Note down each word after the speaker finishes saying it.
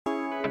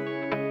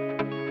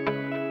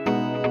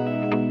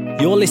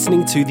You're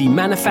listening to the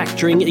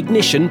Manufacturing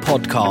Ignition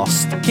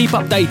podcast. Keep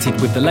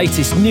updated with the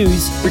latest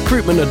news,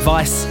 recruitment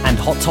advice, and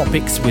hot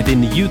topics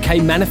within the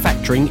UK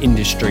manufacturing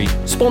industry.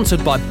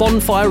 Sponsored by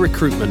Bonfire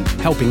Recruitment,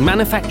 helping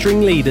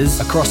manufacturing leaders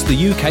across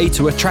the UK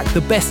to attract the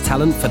best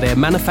talent for their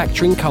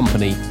manufacturing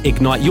company.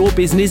 Ignite your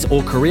business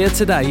or career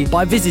today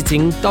by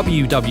visiting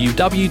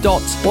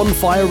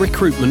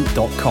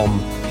www.bonfirerecruitment.com.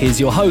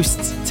 Here's your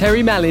hosts,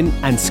 Terry Mallin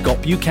and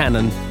Scott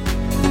Buchanan.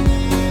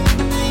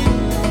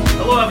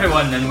 Hello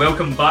everyone and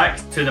welcome back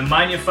to the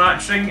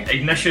Manufacturing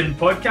Ignition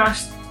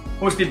podcast,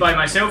 hosted by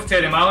myself,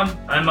 Terry Mallin,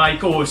 and my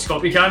co-host,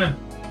 Scott Buchanan.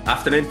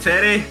 Afternoon,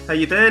 Terry. How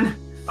you doing?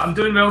 I'm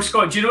doing well,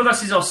 Scott. Do you know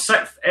this is our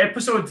 6th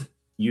episode?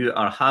 You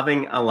are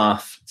having a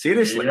laugh.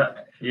 Seriously?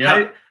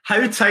 Yeah.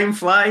 How time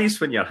flies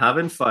when you're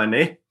having fun,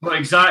 eh? Well,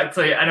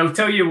 exactly. And I'll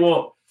tell you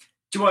what,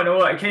 do you want to know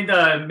what? Kind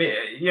of,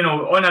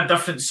 on a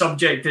different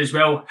subject as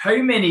well, how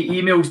many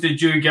emails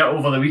did you get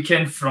over the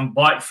weekend from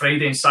Black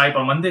Friday and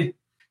Cyber Monday?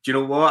 Do you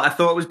know what? I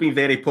thought it was being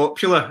very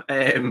popular,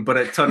 but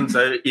it turns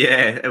out,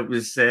 it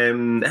was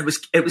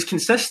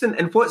consistent.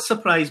 And what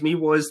surprised me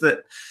was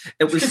that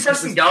it was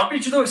consistent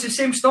garbage. It's the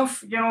same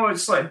stuff.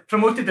 It's like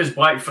promoted as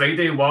Black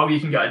Friday. Wow,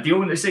 you can get a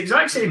deal, and it's the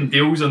exact same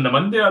deals on the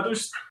Monday.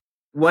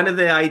 One of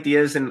the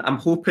ideas, and I'm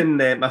hoping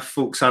my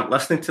folks aren't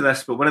listening to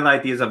this, but one of the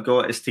ideas I've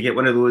got is to get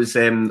one of those,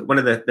 one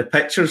of the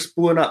pictures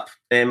blown up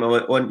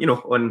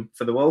on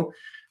for the wall.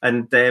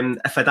 And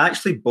if I'd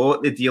actually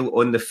bought the deal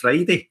on the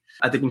Friday,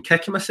 I'd have been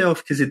kicking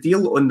myself because the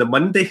deal on the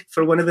Monday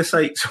for one of the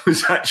sites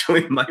was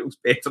actually miles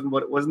better than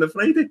what it was on the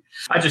Friday.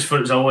 I just thought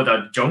it was all a load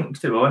of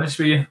junk, to be honest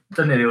with you.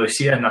 Didn't really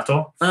see it at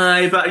all.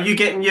 Aye, but are you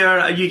getting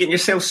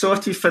yourself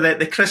sorted for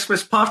the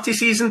Christmas party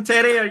season,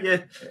 Terry? Are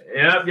you?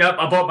 Yep.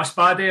 I bought my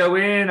spaddy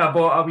away and I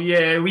bought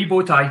a wee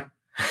bow tie.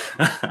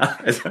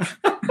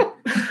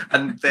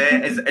 And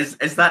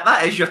is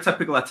that your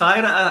typical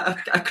attire at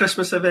a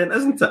Christmas event,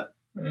 isn't it?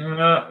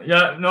 Our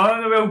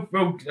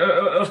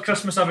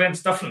Christmas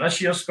event's different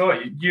this year, Scott.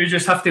 You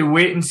just have to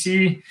wait and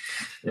see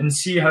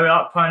how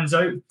that pans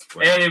out.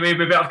 Anyway,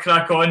 we better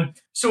crack on.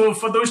 So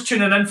for those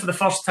tuning in for the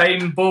first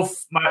time,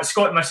 both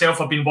Scott and myself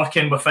have been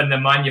working within the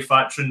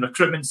manufacturing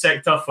recruitment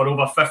sector for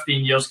over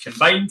 15 years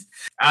combined,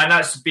 and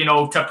that's been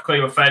all typically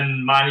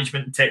within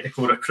management and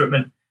technical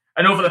recruitment.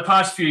 And over the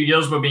past few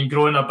years, we've been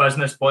growing our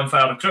business,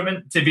 Bonfire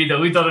Recruitment, to be the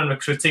leader in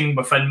recruiting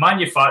within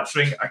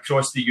manufacturing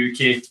across the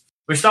UK.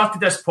 We started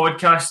this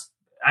podcast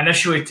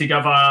initially to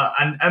give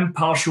an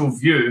impartial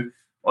view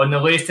on the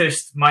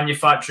latest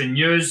manufacturing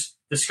news,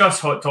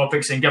 discuss hot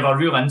topics and give a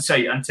real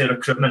insight into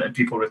recruitment and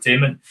people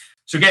retainment.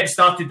 So getting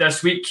started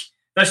this week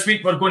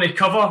we're going to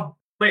cover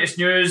latest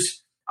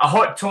news, a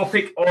hot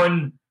topic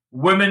on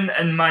women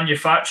in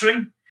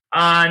manufacturing,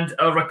 and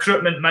our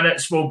recruitment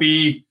minutes will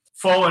be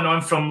following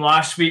on from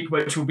last week,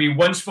 which will be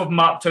once we've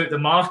mapped out the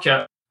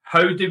market,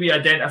 how do we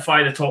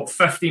identify the top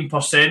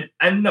 15%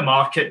 in the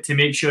market to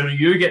make sure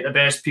you get the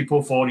best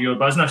people for your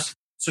business?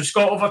 So,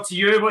 Scott, over to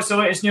you. What's the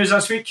latest news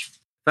this week?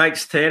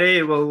 Thanks,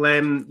 Terry. Well,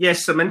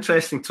 yes, some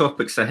interesting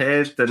topics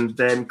ahead,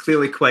 and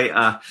clearly quite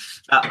that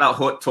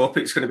hot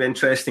topic's going to be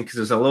interesting because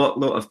there's a lot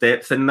of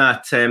depth in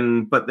that.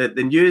 But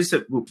the news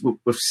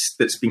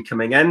that's been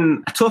coming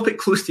in, a topic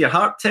close to your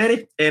heart,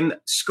 Terry,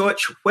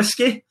 Scotch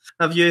whisky.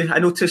 I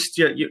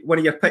noticed one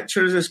of your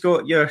pictures has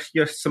got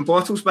some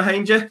bottles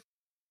behind you.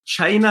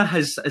 China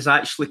has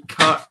actually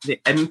cut the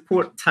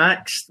import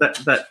tax that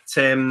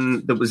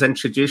was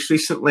introduced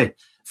recently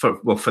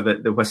for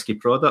the whiskey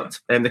product.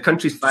 The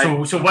country's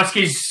so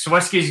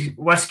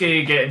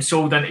whiskey getting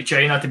sold into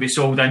China to be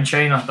sold in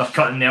China. They're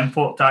cutting the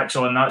import tax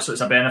on that, so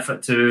it's a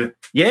benefit to.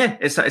 Yeah,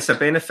 it's a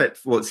benefit.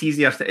 Well, it's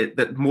easier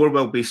that more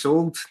will be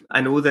sold.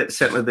 I know that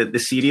certainly the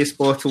serious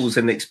bottles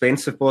and the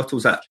expensive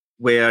bottles that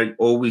were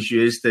always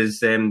used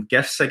as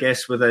gifts, I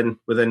guess,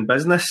 within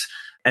business.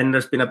 And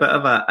there's been a bit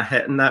of a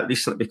hit in that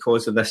recently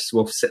because of this,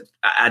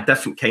 a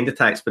different kind of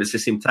tax, but it's the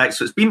same tax.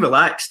 So it's been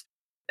relaxed.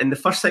 In the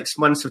first 6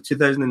 months of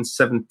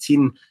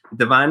 2017,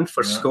 demand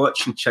for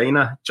Scotch in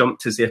China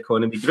jumped as the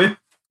economy grew,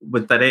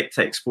 with direct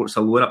exports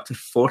alone up to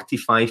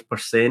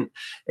 45%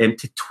 to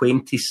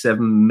 £27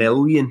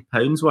 million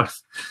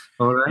worth.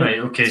 All right. Right,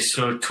 okay,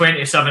 so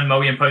 £27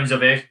 million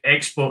of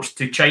exports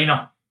to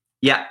China.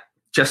 Yeah,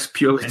 just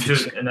purely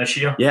in this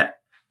year. Yeah.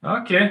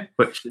 Okay,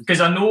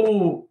 because I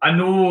know,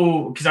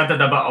 because I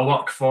did a bit of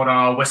work for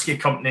a whiskey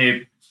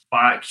company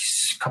back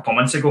a couple of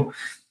months ago,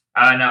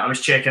 and I was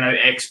checking out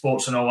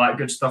exports and all that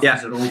good stuff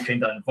because they're all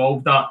kind of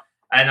involved that.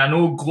 And I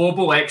know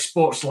global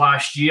exports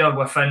last year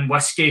within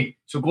whiskey,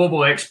 so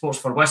global exports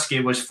for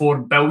whiskey was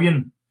 £4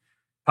 billion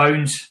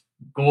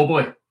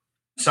globally.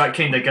 So that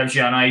kind of gives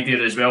you an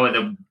idea as well of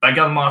the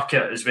bigger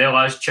market as well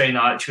as China,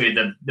 actually,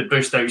 the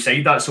boost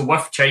outside that. So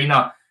with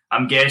China,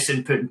 I'm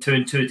guessing putting two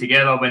and two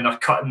together when they're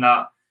cutting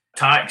that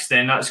tax,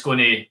 then that's going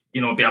to,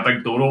 be a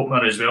big door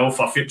opener as well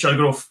for future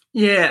growth.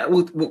 Yeah,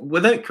 well,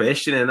 without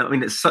questioning. I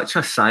mean, it's such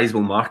a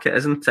sizable market,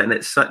 isn't it? And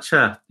it's such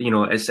a,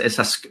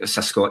 it's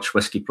a Scotch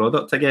whisky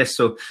product, I guess.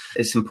 So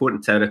it's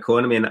important to our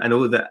economy. And I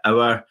know that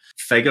our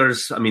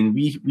figures, I mean,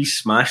 we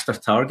smashed our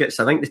targets.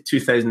 I think the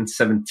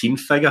 2017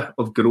 figure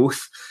of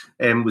growth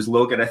was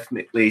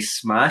logarithmically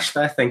smashed,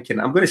 I think.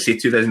 And I'm going to say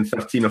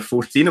 2013 or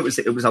 14.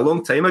 It was a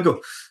long time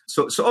ago.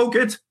 So all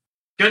good.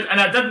 Good. And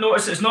I did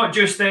notice it's not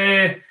just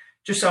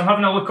I'm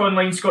having a look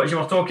online, Scott, as you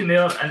were talking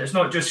there, and it's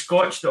not just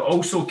Scotch, but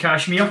also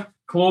Cashmere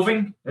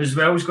clothing as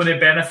well is going to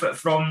benefit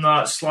from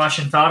that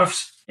slash in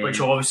tariffs, which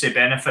will obviously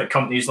benefit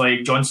companies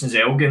like Johnson's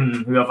Elgin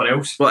and whoever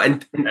else. Well,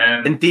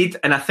 indeed,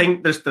 and I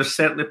think there's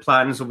certainly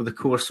plans over the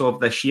course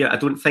of this year. I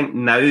don't think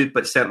now,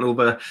 but certainly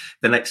over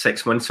the next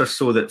 6 months or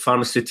so, that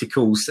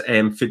pharmaceuticals,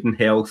 food and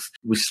health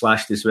was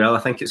slashed as well. I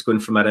think it's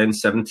going from around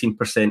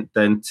 17%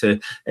 down to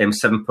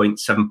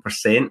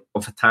 7.7%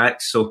 of a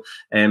tax. So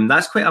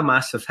that's quite a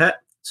massive hit.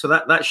 So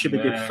that should be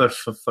good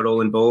for all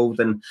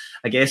involved, and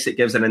I guess it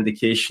gives an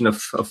indication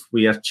of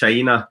where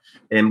China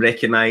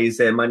recognise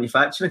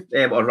manufacturing,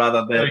 or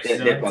rather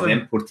the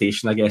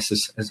importation, I guess,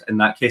 is in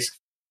that case.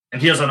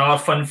 And here's another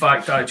fun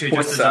fact, actually,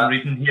 just as I'm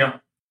reading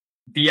here.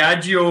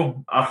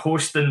 Diageo are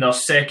hosting their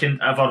second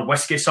ever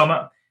whisky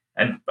summit,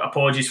 and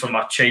apologies for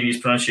my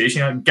Chinese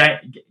pronunciation,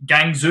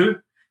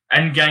 Guangzhou,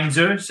 in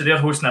Guangzhou. So they're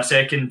hosting a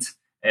second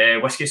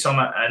whisky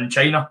summit in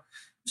China.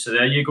 So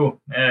there you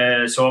go.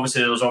 So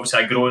there's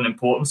a growing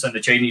importance in the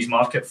Chinese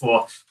market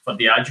for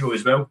Diageo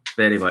as well.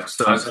 Very much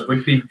so. As it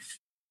would be.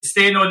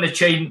 Staying on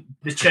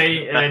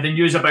the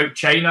news about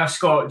China,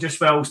 Scott, just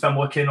whilst I'm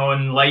looking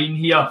online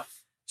here.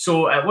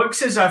 So it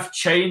looks as if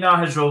China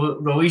has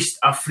released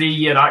a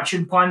 3-year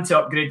action plan to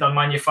upgrade their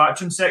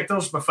manufacturing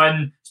sectors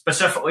within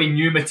specifically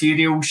new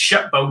materials,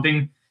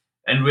 shipbuilding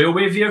and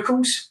railway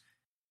vehicles.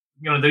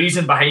 The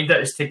reason behind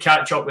it is to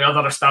catch up with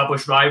other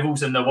established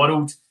rivals in the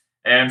world.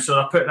 So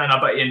they're putting in a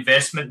bit of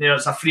investment there.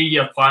 It's a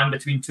 3-year plan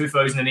between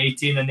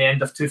 2018 and the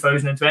end of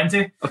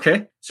 2020.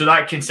 Okay. So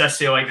that consists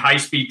of like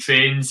high-speed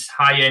trains,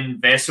 high-end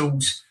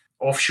vessels,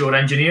 offshore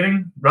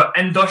engineering,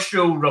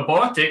 industrial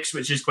robotics,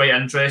 which is quite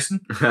interesting.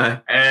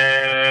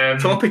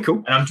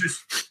 Topical. And I'm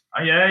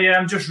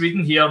just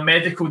reading here,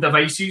 medical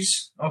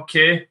devices.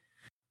 Okay.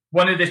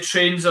 One of the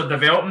trains are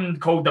developing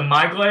called the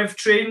maglev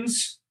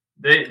trains.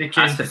 They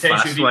can that's the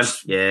fast one.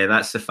 Yeah,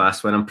 that's the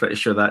fast one. I'm pretty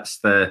sure that's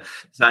the.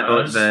 Is that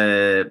not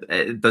the?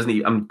 It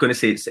doesn't. I'm going to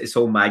say it's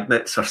all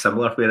magnets or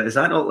similar. Where is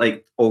that not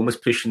like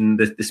almost pushing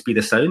the speed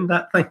of sound?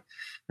 That thing,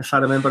 if I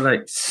remember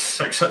right.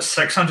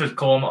 600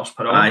 kilometers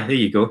per hour. Aye, there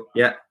you go.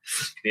 Yeah,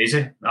 it's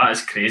crazy. That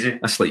is crazy.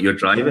 That's like you're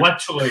driving.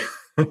 Literally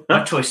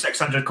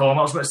 600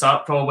 kilometres. What's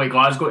that? Probably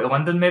Glasgow to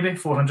London, maybe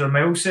 400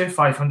 miles, say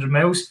 500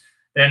 miles.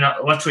 Then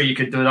literally you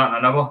could do that in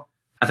an hour.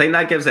 I think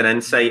that gives an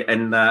insight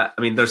in that.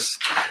 I mean, there's,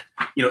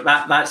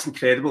 that's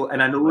incredible.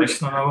 And I know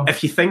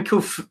if you think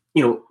of,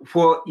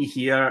 what you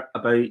hear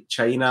about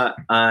China,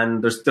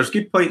 and there's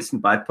good points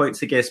and bad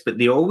points, I guess, but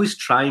they always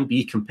try and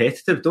be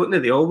competitive, don't they?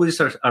 They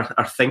always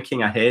are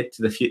thinking ahead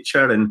to the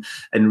future and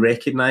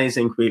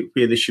recognising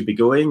where they should be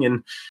going.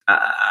 And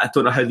I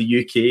don't know how the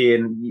UK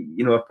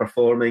and, are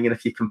performing. And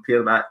if you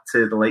compare that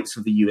to the likes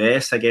of the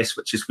US, I guess,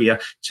 which is where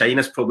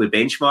China's probably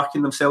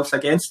benchmarking themselves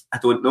against, I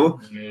don't know.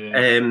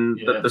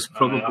 There's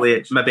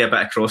probably maybe a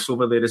bit of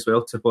crossover there as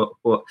well to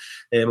what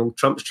old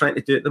Trump's trying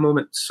to do at the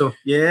moment. So,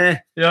 yeah.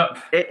 Yeah.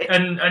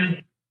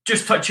 And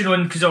just touching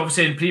on, because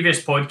obviously in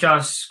previous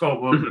podcasts,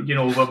 Scott, we've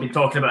been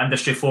talking about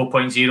Industry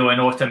 4.0 and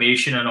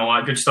automation and all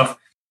that good stuff.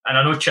 And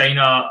I know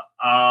China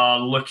are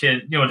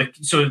looking,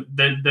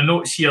 the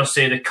notes here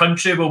say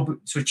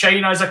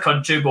China as a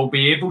country will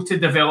be able to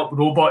develop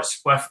robots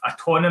with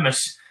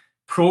autonomous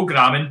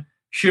programming,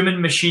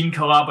 human-machine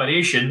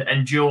collaboration,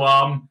 and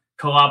dual-arm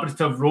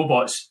collaborative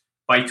robots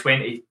by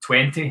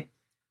 2020.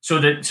 So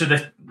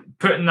the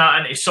putting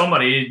that into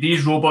summary,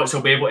 these robots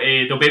will be able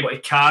to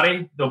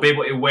carry, they'll be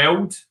able to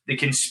weld, they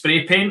can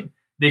spray paint,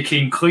 they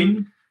can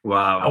clean.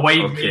 Wow. A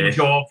wide range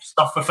of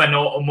stuff within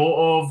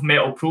automotive,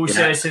 metal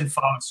processing,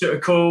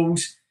 pharmaceuticals,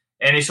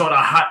 any sort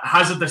of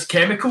hazardous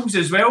chemicals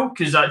as well,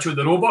 because actually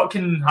the robot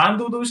can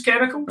handle those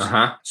chemicals.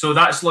 So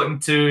that's looking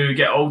to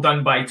get all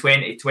done by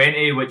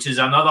 2020, which is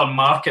another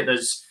market.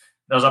 There's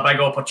a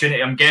big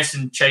opportunity. I'm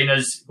guessing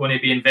China's going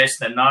to be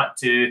investing in that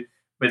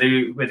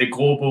with the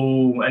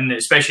global, and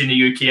especially in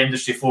the UK,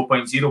 Industry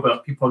 4.0, where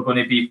people are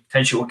going to be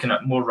potentially looking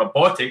at more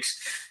robotics.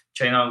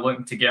 China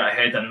looking to get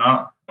ahead in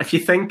that. If you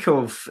think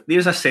of,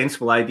 there's a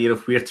sensible idea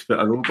of where to put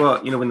a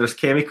robot. When there's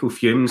chemical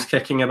fumes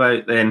kicking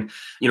about, then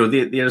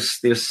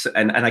there's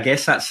and I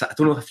guess that's, I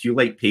don't know if you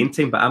like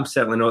painting, but I'm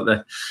certainly not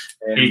the.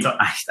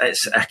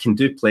 I can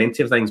do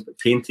plenty of things, but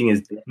painting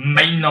is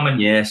mind numbing.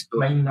 Yes,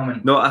 mind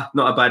numbing. Not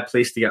a bad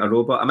place to get a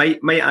robot. I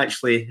might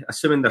actually,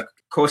 assuming they're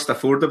cost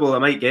affordable, I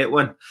might get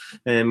one.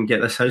 Get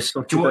this house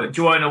sorted. Do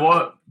you want to know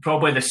what?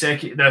 Probably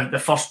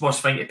the first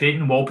worst thing to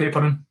paint and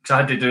wallpapering, because I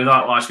had to do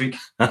that last week.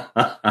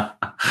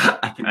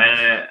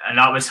 and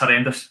that was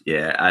horrendous.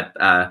 Yeah,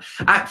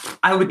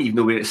 I wouldn't even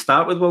know where to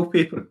start with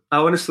wallpaper. I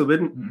honestly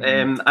wouldn't.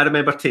 I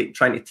remember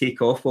trying to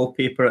take off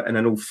wallpaper in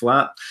an old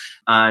flat,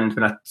 and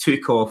when I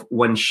took off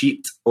one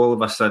sheet, all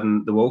of a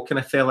sudden the wall kind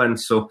of fell in.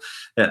 So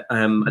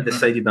I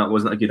decided that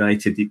wasn't a good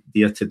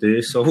idea to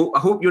do. So I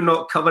hope you're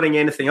not covering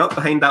anything up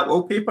behind that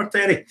wallpaper,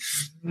 Terry.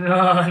 No,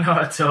 not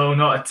at all,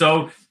 not at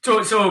all.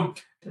 So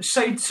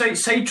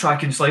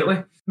sidetracking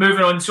slightly.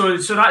 Moving on. So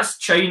that's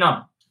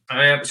China.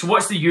 So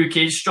what's the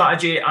UK's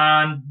strategy?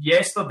 And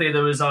yesterday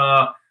there was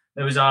a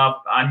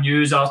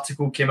news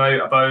article came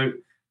out about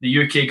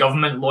the UK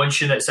government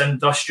launching its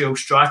industrial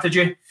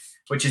strategy,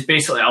 which is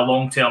basically a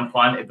long-term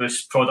plan to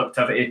boost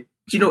productivity.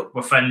 Do you know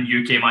within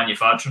UK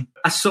manufacturing?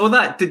 I saw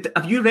that.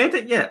 Have you read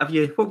it yet? Have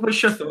you?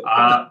 What's your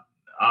thought?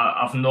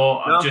 I've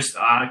not. No.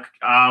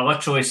 I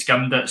literally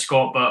skimmed it,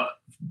 Scott, but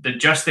the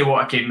gist of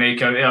what I can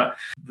make out of it,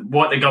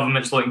 what the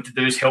government's looking to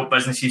do is help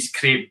businesses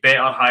create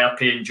better, higher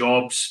paying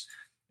jobs.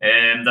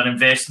 They're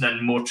investing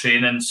in more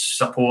training,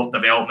 support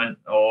development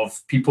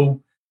of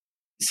people.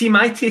 See,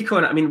 my take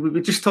on it, I mean, we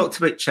just talked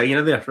about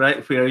China there,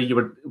 right? Where we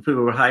were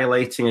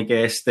highlighting, I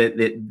guess, that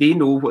they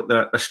know what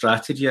their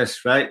strategy is,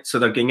 right? So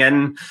they're going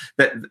in,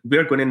 that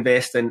we're going to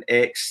invest in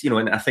X,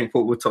 and I think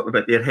what we're talking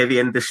about there, heavy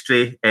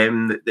industry,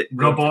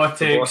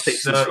 robotics,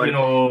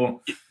 the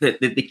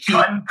key...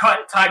 cutting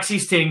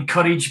taxes to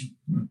encourage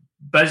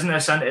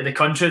business into the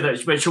country,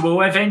 which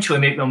will eventually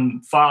make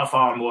them far,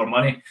 far more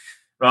money,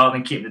 rather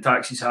than keeping the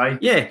taxes high.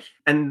 Yeah,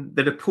 and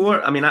the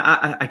report, I mean,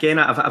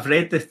 I've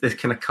read the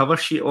kind of cover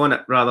sheet on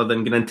it rather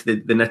than going into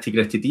the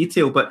nitty-gritty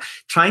detail, but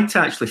trying to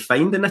actually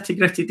find the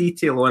nitty-gritty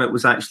detail on it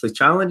was actually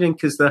challenging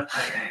because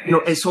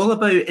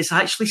it's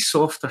actually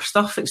softer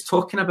stuff. It's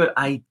talking about,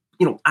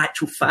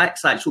 actual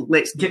facts,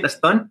 let's get this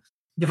done.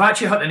 You've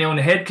actually hit the nail on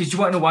the head, because you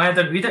want to know why I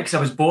didn't read it? Because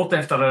I was bored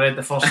after I read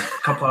the first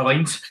couple of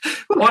lines.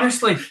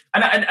 Honestly.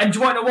 And do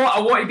you want to know what? I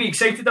want to be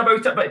excited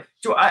about it, but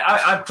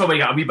I've probably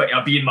got a wee bit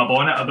of a bee in my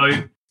bonnet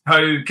about how,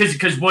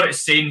 because what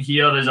it's saying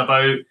here is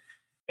about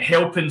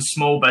helping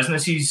small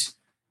businesses.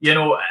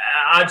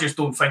 I just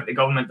don't think the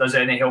government does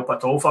any help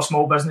at all for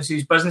small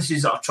businesses.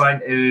 Businesses that are trying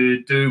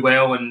to do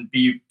well and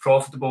be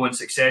profitable and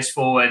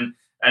successful and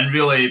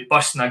really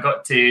busting a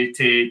gut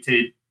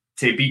to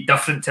be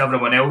different to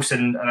everyone else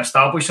and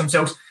establish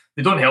themselves.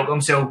 They don't help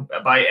themselves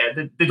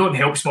they don't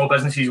help small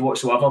businesses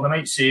whatsoever. They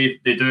might say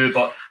they do,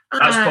 but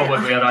that's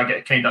probably where I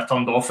get kind of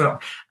turned off it.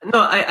 No,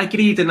 I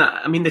agreed. And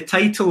I mean, the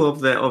title of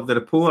the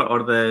report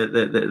or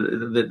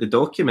the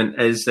document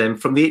is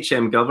from the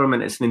HM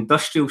government. It's an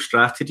industrial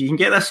strategy. You can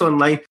get this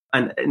online.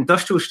 An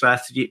industrial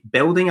strategy,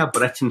 building a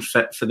Britain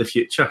fit for the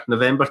future,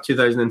 November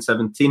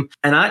 2017.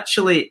 And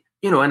actually,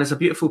 and there's a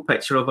beautiful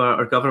picture of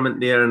our government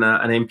there and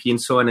an MP and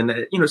so on. And,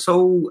 it's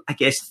all, I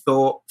guess,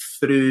 thought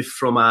through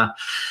from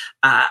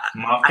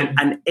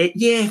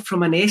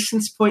from an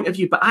essence point of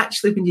view. But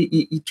actually, when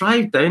you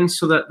drive down,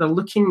 so that they're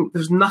looking,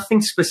 there's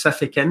nothing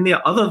specific in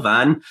there other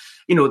than,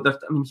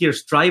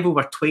 here's drive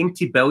over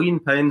 £20 billion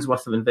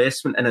worth of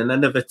investment in an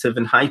innovative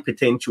and high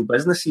potential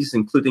businesses,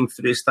 including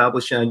through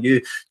establishing a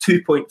new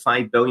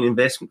 £2.5 billion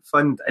investment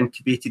fund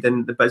incubated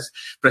in the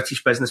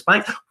British Business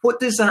Bank. What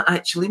does that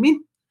actually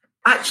mean?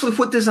 Actually,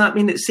 what does that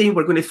mean? It's saying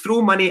we're going to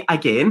throw money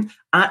again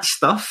at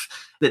stuff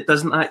that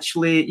doesn't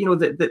actually,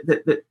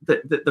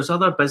 that there's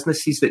other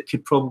businesses that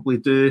could probably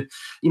do,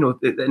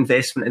 the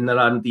investment in their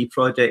R&D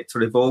project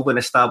or evolve an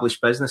established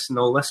business and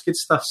all this good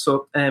stuff.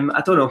 So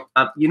I don't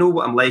know. You know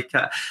what I'm like?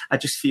 I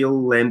just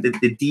feel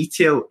the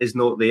detail is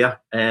not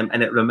there,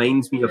 and it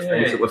reminds me of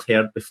things that we've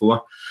heard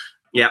before.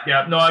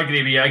 Yeah. No, I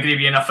agree with you.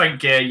 And I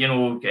think, at the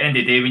end of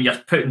the day, when you're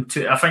putting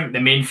I think the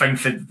main thing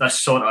for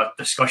this sort of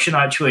discussion,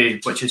 actually,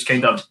 which is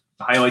kind of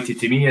highlighted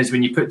to me, is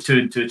when you put two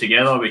and two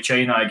together with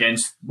China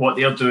against what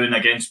they're doing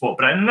against what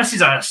Britain. And this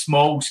is a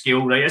small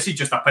scale, right? This is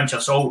just a pinch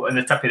of salt on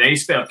the tip of the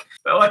iceberg.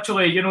 But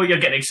literally, you're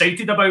getting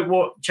excited about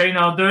what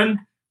China are doing,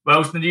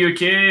 whilst in the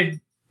UK,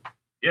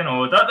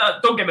 that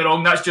don't get me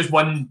wrong, that's just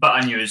one bit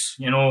of news,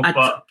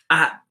 but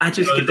I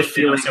just get the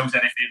feeling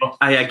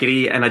I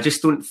agree, and I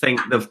just don't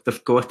think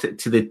they've got it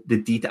to the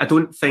detail. I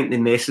don't think they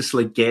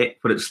necessarily get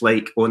what it's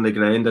like on the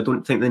ground. I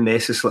don't think they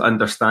necessarily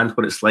understand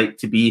what it's like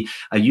to be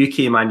a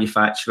UK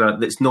manufacturer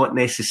that's not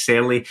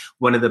necessarily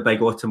one of the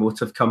big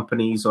automotive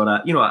companies or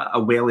a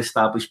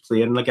well-established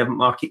player in a given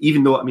market,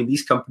 even though,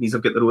 these companies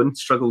have got their own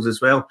struggles as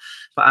well.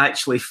 But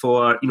actually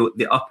for,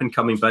 the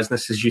up-and-coming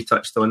businesses you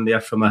touched on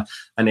there from an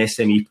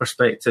SME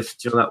perspective,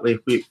 that way,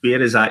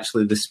 where is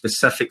actually the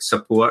specific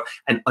support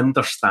and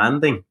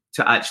understanding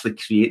to actually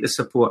create the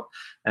support?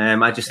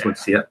 I just don't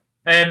see it.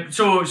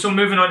 So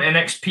moving on to the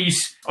next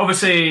piece.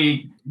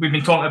 Obviously, we've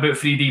been talking about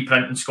 3D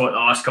printing, Scott, the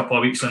last couple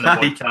of weeks on the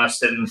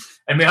podcast,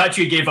 and we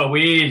actually gave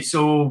away.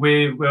 So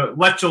we're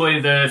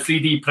literally the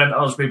 3D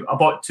printers. I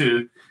bought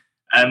two.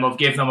 I've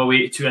given them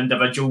away to two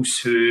individuals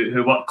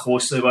who work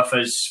closely with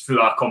us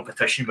through our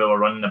competition we were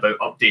running about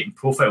updating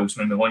profiles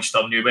when we launched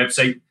our new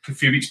website a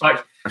few weeks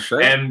back. That's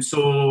right.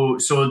 So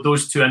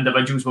those two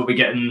individuals will be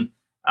getting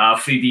a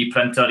 3D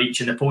printer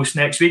each in the post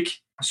next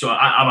week. So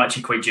I'm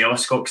actually quite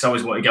jealous, Scott, because I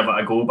always want to give it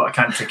a go, but I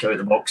can't tick it out of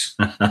the box.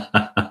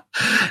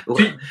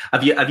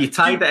 Have you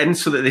tied it in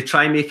so that they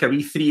try and make a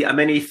mini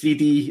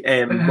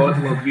 3D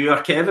model of you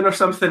or Kevin or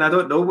something? I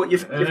don't know what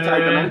you've tied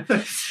them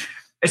into.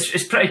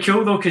 It's pretty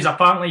cool though, because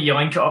apparently you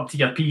link it up to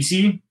your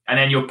PC and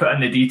then you'll put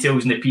in the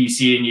details in the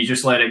PC and you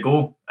just let it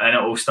go and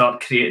it'll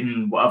start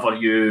creating whatever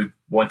you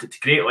want it to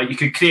create. Like you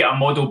could create a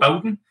model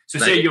building. So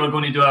say you were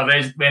going to do a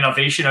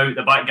renovation out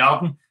the back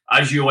garden,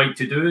 as you like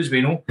to do, as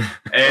we know.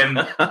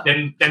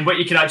 Then what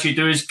you can actually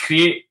do is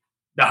create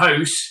the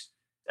house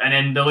and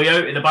then the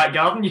layout of the back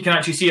garden. You can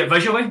actually see it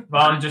visually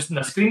rather than just on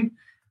the screen.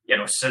 You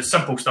know,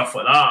 simple stuff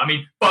like that. I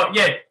mean, but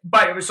yeah,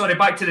 back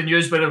to the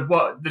news. Where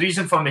the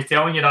reason for me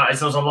telling you that is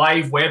there's a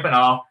live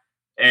webinar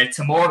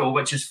tomorrow,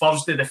 which is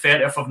Thursday, the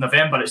 30th of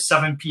November at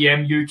 7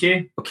 p.m.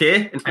 UK.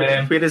 Okay,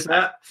 and where is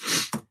that?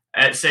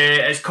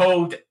 It's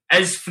called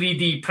 "Is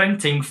 3D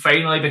Printing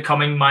Finally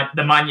Becoming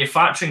the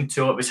Manufacturing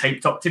Tool It Was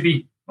Hyped Up to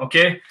Be?"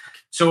 Okay,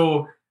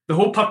 so the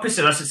whole purpose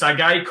of this, it's a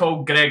guy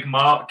called Greg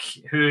Mark,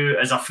 who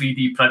is a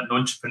 3D printing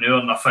entrepreneur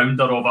and a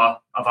founder of a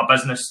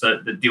business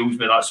that deals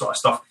with that sort of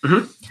stuff.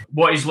 Mm-hmm.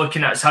 What he's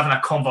looking at is having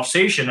a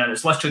conversation, and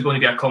it's literally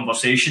going to be a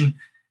conversation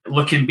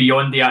looking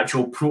beyond the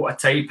actual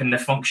prototype and the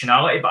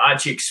functionality, but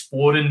actually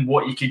exploring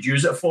what you could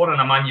use it for in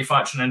a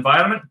manufacturing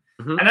environment.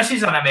 Mm-hmm. And this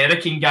is an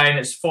American guy, and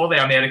it's for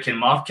the American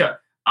market.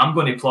 I'm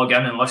going to plug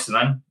in and listen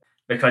in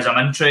because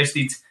I'm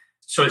interested.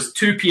 So it's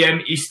 2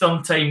 p.m.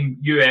 Eastern Time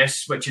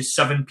US, which is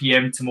 7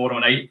 p.m. tomorrow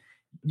night.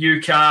 You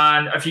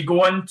can, if you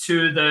go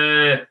into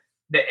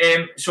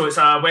so it's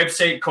a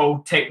website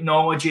called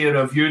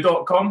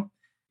technologyreview.com.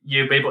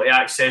 You'll be able to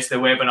access the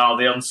webinar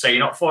there and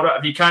sign up for it.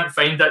 If you can't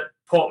find it,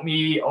 pop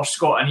me or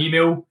Scott an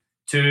email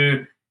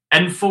to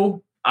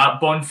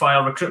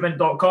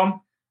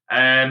info@bonfirerecruitment.com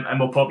and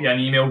we'll pop you an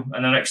email.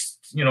 And the next,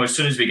 as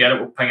soon as we get it,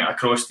 we'll ping it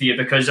across to you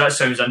because that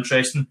sounds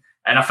interesting.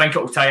 And I think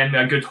it'll tie in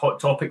with a good hot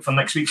topic for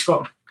next week,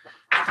 Scott.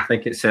 I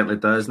think it certainly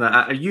does.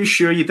 Now, are you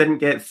sure you didn't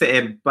get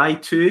buy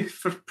two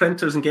for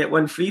printers and get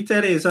one free,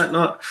 Terry? Is that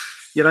not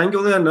your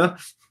angle there, no?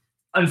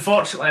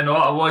 Unfortunately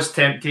not. I was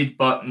tempted,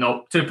 but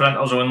no, 2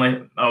 printers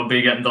only. I'll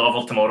be getting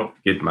delivered tomorrow.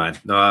 Good man.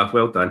 No,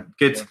 well done.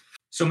 Good. Yeah.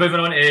 So moving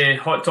on to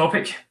hot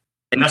topic.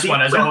 And this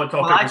one is a hot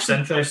topic, which is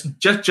interesting.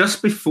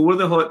 Just before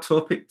the hot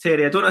topic,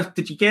 Terry, I don't know,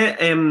 did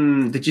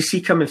you see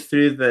coming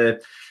through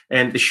the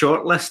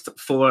shortlist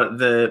for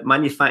the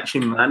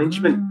Manufacturing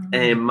Management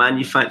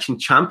Manufacturing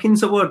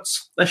Champions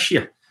Awards this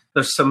year?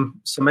 There's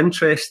some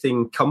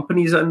interesting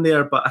companies in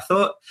there, but I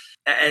thought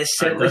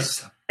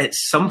it's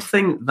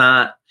something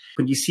that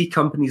when you see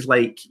companies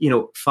like,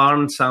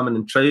 Farm Salmon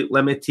and Trout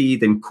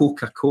Limited and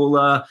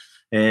Coca-Cola,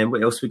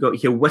 what else we got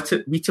here?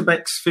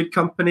 Weetabix Food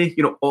Company,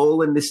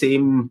 all in the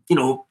same,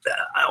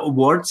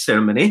 award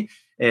ceremony.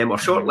 Or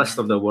shortlist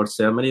of the award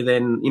ceremony,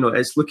 then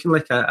it's looking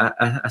like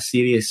a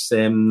serious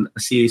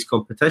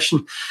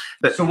competition.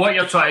 But so what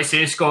you're trying to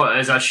say, Scott,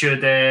 is I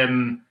should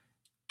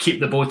keep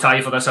the bow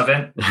tie for this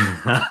event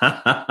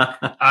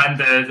and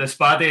the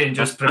spaddy and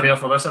just prepare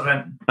for this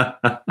event.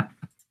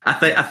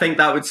 I think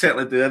that would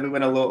certainly do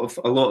everyone a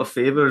lot of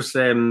favours.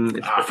 I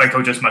think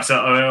I'll just miss it.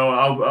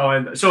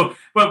 I'll so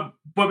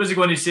what was I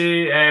going to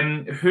say?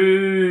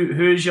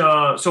 Who's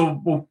your? So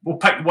we'll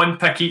pick one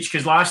pick each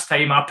because last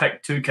time I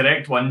picked 2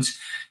 correct ones.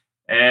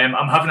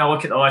 I'm having a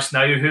look at the list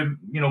now.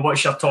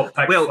 What's your top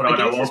pick? Well, for I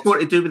guess it's more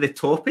to do with the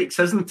topics,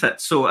 isn't it?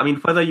 So, I mean,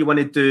 whether you want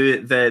to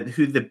do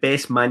who the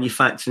best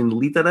manufacturing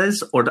leader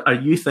is, or are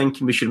you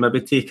thinking we should maybe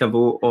take a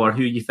vote, or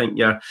who you think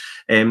you're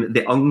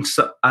the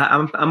unsung?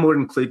 I'm more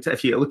included,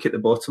 if you look at the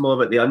bottom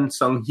of it, the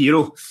unsung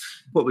hero.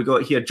 What we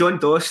got here, John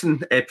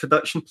Dawson,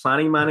 production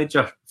planning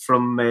manager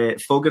from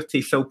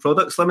Fogarty Fill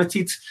Products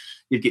Limited.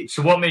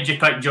 So what made you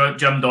pick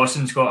Jim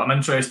Dawson, Scott? I'm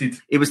interested.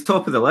 He was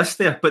top of the list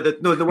there, but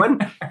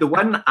the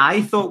one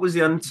I thought was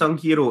the unsung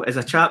hero is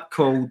a chap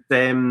called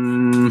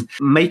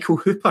Michael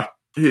Hooper,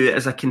 who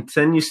is a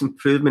continuous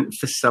improvement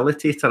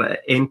facilitator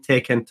at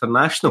Entech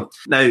International.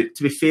 Now,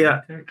 to be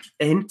fair,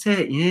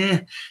 Entech,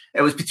 yeah,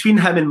 it was between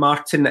him and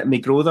Martin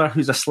McGrother,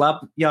 who's a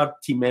slab yard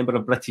team member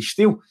of British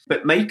Steel.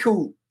 But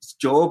Michael's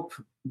job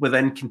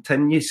within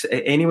continuous,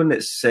 anyone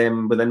that's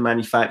within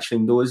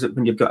manufacturing knows that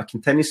when you've got a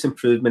continuous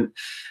improvement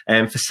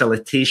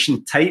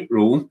facilitation type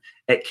role,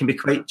 it can be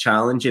quite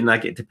challenging,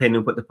 depending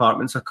on what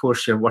departments, of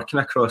course, you're working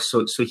across.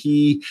 So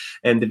he,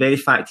 the very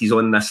fact he's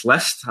on this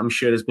list, I'm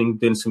sure has been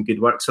doing some good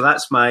work. So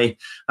that's my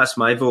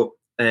vote.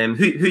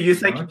 Who you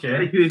think?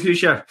 Okay.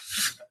 Who's your?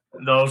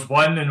 There's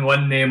one and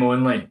one name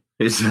only.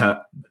 Who's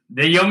that?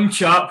 The young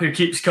chap who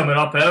keeps coming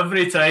up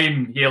every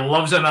time. He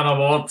loves an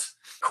award.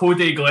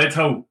 Cody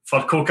Gledhill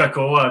for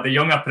Coca-Cola, the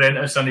young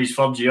apprentice in his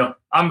 3rd year.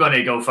 I'm going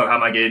to go for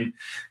him again.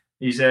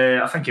 He's,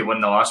 I think he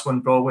won the last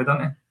one probably,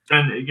 didn't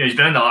he? He's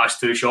been in the last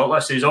 2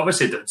 shortlists. He's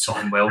obviously done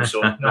something well. So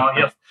no,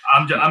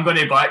 I'm going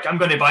to back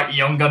the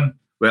young gun.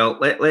 Well,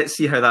 let's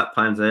see how that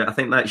pans out. I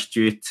think that's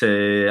due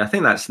to. I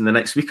think that's in the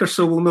next week or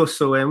so. We'll know.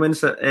 So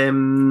when's it?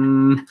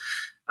 We'll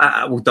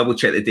double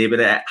check the day, but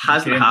it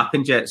hasn't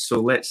happened yet.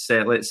 So let's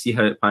see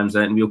how it pans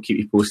out, and we'll keep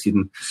you posted.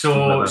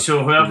 So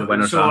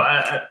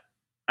whoever.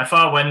 If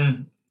I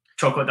win,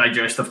 chocolate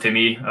digestive to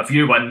me. If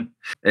you win,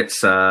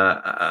 it's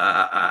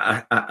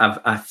a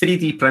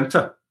 3D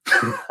printer.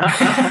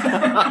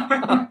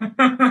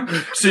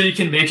 So you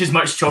can make as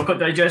much chocolate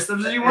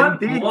digestives as you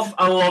want.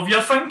 I love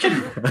your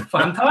thinking.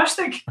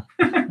 Fantastic.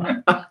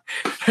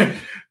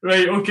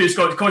 Right, okay,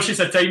 Scott, cautious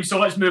of time, so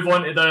let's move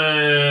on to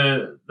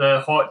the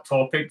hot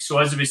topic. So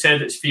as we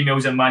said, it's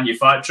females in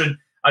manufacturing.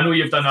 I know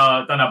you've done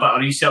a bit of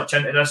research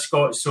into this,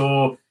 Scott,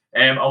 so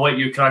I'll let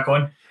you crack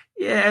on.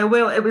 Yeah,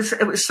 well, it was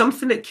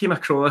something that came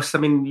across. I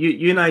mean,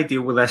 you and I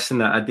deal with this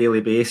on a daily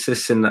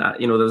basis, and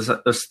there's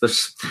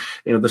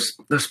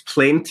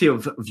plenty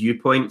of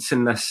viewpoints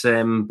in this.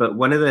 But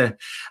one of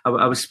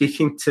I was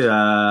speaking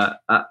to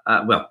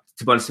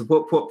to be honest,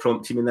 what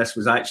prompted me in this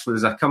was actually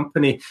there's a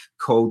company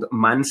called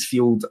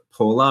Mansfield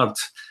Pollard,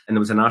 and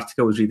there was an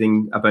article I was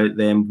reading about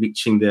them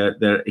reaching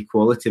their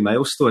equality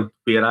milestone,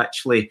 where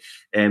actually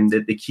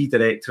the key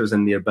directors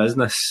in their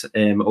business,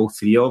 all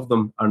three of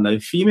them are now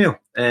female,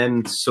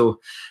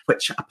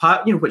 which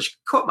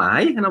caught my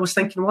eye, and I was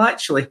thinking, well,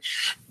 actually,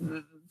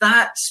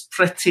 that's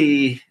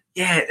pretty.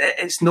 Yeah,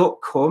 it's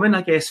not common,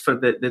 I guess, for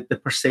the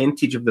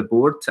percentage of the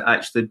board to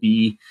actually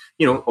be,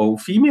 all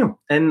female.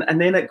 And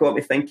then it got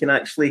me thinking,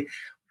 actually,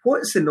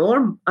 what's the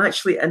norm,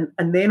 actually? And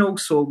then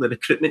also the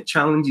recruitment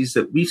challenges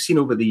that we've seen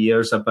over the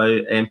years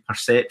about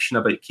perception,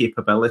 about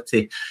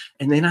capability.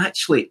 And then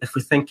actually, if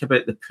we think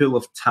about the pool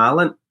of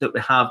talent that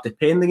we have,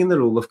 depending on the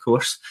role, of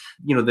course,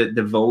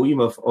 the volume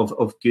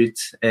of good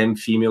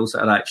females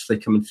that are actually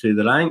coming through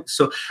the ranks.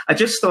 So I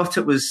just thought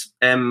it was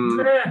an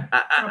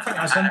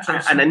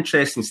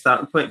interesting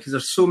starting point, because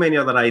there's so many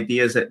other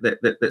ideas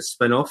that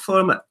spin off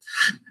from it.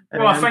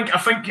 Well, I think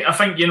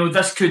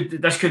this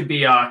could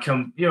be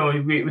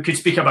we could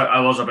speak about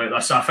hours about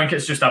this. I think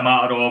it's just a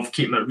matter of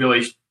keeping it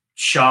really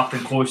sharp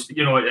and close,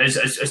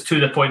 as to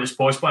the point as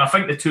possible. And I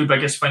think the two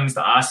biggest things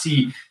that I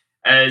see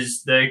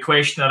is the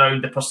question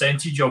around the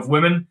percentage of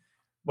women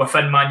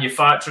within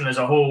manufacturing as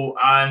a whole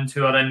and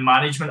who are in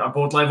management or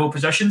board level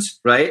positions.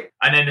 Right.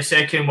 And then the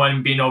second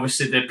one being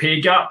obviously the pay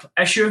gap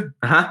issue.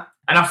 Uh-huh.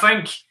 And I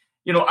think,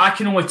 I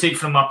can only take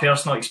from my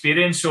personal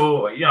experience.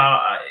 So,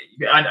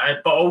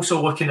 but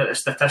also looking at the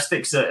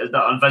statistics that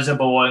are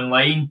visible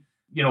online,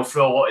 for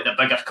a lot of the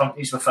bigger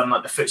companies within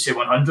like the FTSE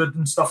 100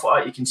 and stuff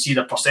like that, you can see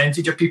the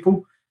percentage of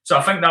people. So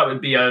I think that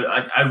would be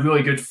a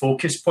really good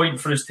focus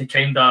point for us to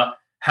kind of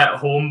hit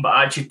home, but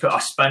actually put a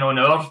spin on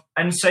our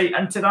insight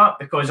into that,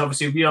 because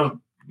obviously we are,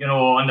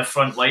 on the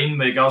front line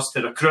with regards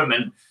to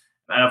recruitment,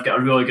 and I've got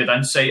a really good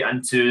insight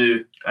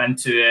into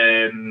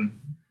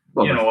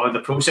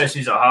the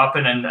processes that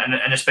happen,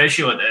 and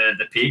especially like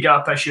the pay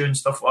gap issue and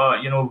stuff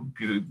like that.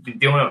 We've been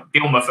dealing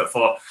with it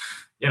for,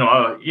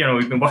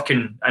 we've been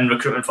working in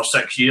recruitment for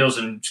 6 years,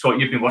 and Scott,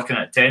 you've been working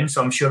at 10,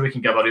 so I'm sure we can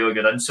give a really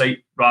good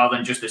insight rather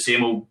than just the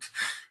same old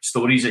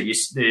stories that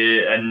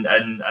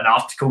and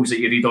articles that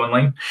you read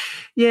online.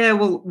 Yeah,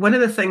 well, one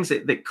of the things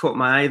that caught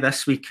my eye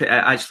this week,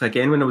 actually,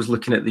 again, when I was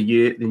looking at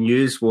the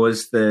news,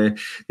 was the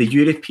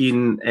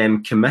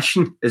European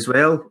Commission as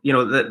well.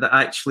 That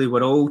actually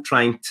we're all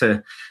trying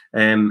to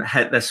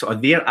hit this, or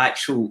they're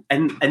actual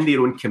in their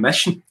own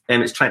commission,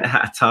 it's trying to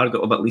hit a target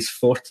of at least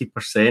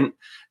 40%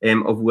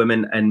 of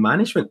women in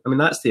management. I mean,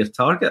 that's their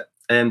target.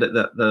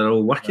 That they're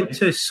all working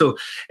to. So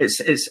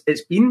it's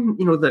been,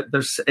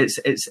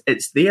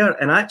 it's there,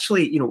 and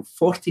actually,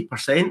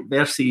 40%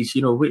 versus,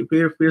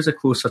 where's a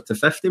closer to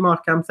 50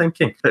 mark, I'm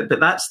thinking. But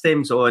that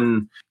stems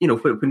on,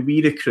 when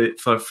we recruit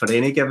for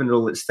any given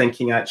role, it's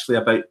thinking actually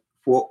about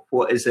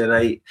what is the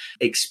right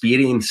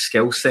experience,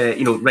 skill set,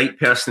 right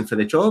person for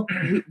the job.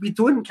 We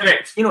don't.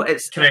 Correct.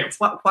 It's correct.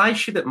 Why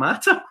should it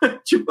matter? Do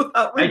you know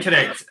that way?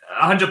 Correct.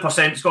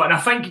 100%, Scott. And I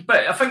think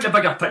the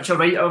bigger picture,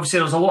 right? Obviously,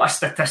 there's a lot of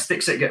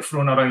statistics that get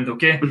thrown around.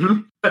 Okay.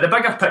 Mm-hmm. But the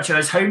bigger picture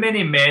is how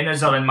many men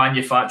is there in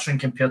manufacturing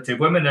compared to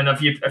women. And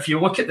if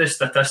you look at the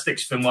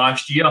statistics from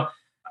last year,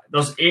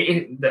 there's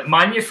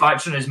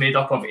manufacturing is made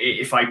up of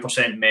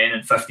 85% men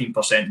and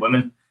 15%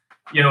 women.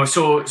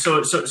 So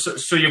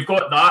you've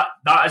got that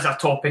as a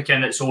topic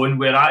in its own,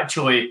 where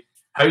actually,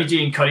 how do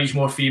you encourage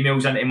more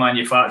females into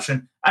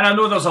manufacturing? And I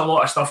know there's a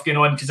lot of stuff going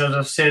on, because as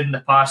I've said in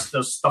the past,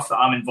 there's stuff that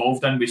I'm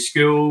involved in with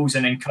schools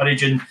and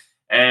encouraging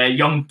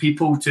young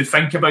people to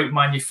think about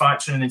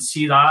manufacturing and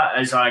see that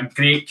as a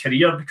great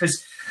career,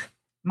 because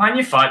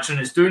manufacturing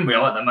is doing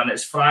well at the minute.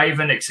 It's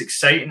thriving, it's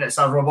exciting, it's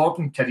a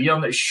rewarding career,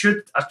 and it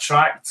should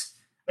attract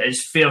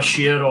its fair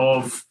share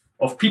of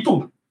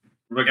people,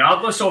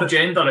 regardless of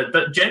gender.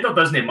 Gender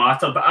doesn't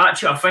matter, but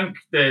actually I think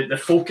the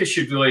focus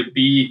should really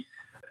be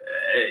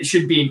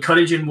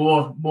encouraging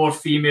more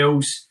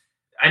females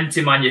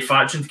into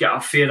manufacturing to get a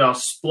fairer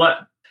split.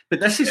 But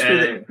this is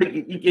where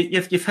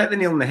you've hit the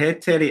nail on the head,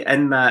 Terry,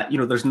 in that,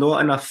 there's not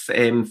enough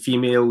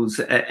females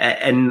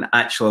in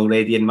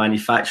already in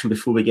manufacturing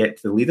before we get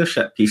to the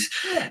leadership piece.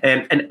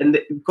 And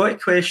we've got to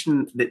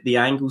question the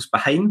angles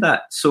behind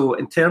that. So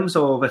in terms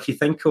of, if you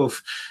think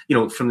of,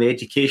 from the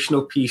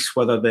educational piece,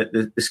 whether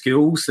the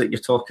schools that you're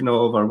talking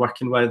of are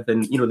working with,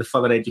 and, the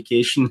further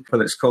education,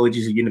 whether it's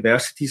colleges or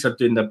universities, are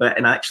doing their bit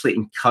and actually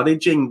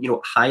encouraging,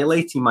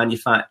 highlighting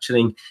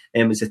manufacturing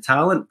as a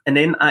talent, and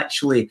then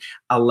actually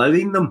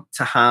allowing them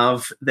to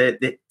have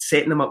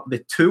setting them up the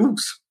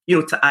tools,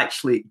 to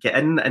actually get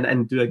in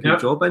and do a good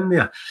job in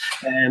there.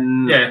 I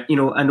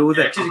know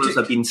that others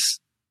have been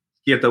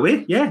scared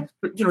away,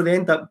 but they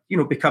end up,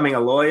 becoming a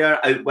lawyer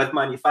out with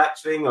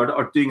manufacturing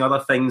or doing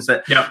other things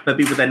that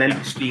maybe within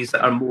industries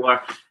that are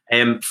more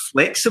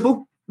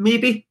flexible,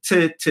 maybe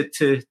to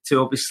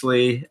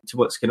obviously to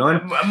what's going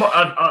on.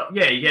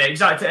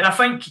 Exactly. And I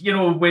think,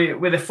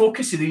 with the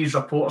focus of these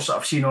reports that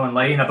I've seen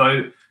online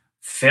about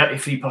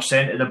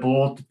 33% of the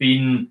board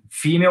being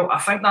female, I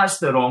think that's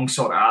the wrong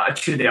sort of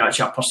attitude. They're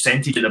actually a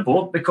percentage of the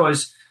board,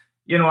 because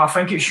I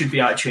think it should be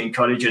actually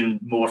encouraging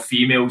more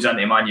females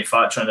into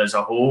manufacturing as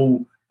a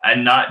whole,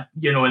 and that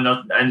and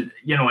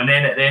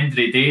then at the end of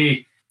the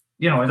day,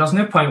 there's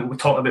no point we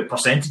talk about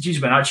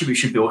percentages when actually we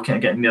should be looking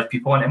at getting more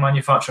people into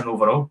manufacturing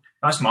overall.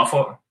 That's my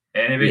thought.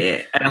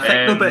 Anyway, and I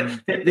think, but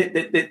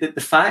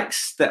the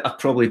facts that are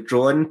probably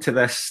drawn to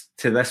this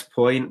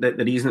point, that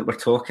the reason that we're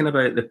talking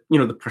about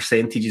the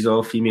percentages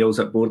of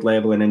females at board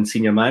level and in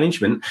senior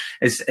management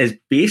is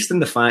based on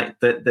the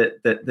fact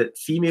that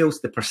females,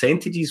 the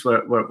percentages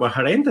were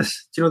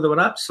horrendous. They were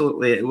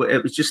absolutely.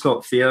 It was just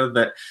not fair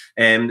that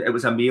it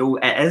was a male.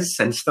 It is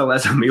and still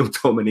is a male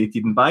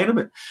dominated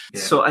environment.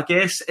 Yeah. So I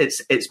guess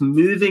it's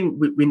moving.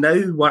 We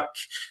now work.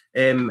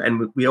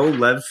 And we all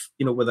live,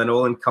 with an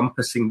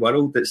all-encompassing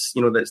world that's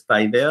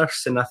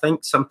diverse. And I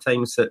think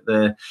sometimes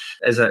that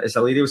as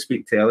a lady will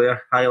speak to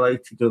earlier,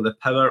 highlighted, the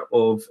power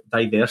of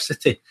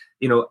diversity,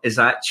 is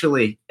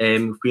actually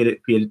where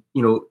it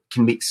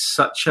can make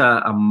such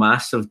a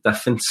massive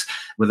difference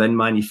within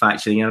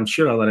manufacturing, and I'm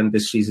sure other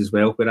industries as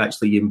well, where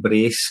actually you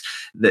embrace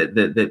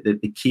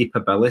the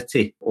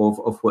capability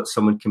of what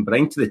someone can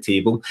bring to the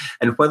table,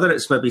 and whether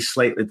it's maybe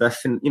slightly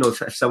different,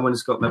 if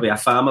someone's got maybe a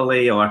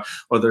family or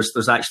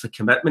there's actually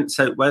commitments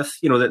out with,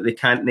 that they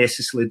can't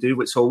necessarily do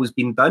what's always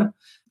been done,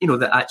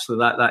 that actually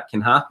that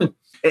can happen.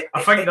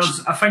 I think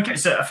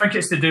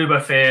it's to do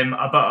with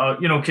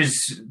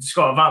because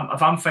Scott,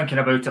 if I'm thinking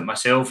about it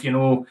myself,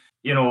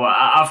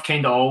 I've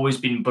kind of always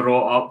been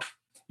brought up,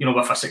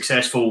 with a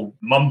successful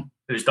mum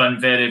who's done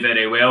very,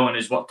 very well and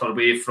has worked her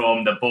way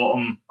from the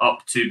bottom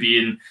up to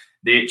being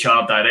the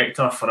HR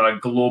director for a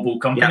global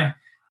company. Yeah.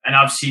 And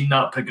I've seen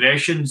that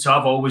progression, so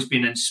I've always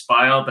been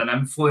inspired and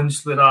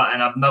influenced with that,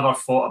 and I've never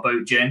thought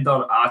about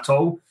gender at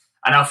all.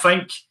 And I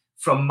think,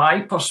 from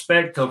my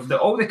perspective,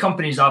 all the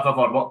companies I've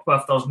ever worked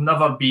with, there's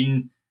never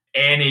been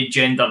any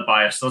gender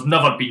bias. There's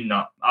never been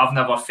that. I've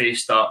never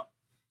faced that.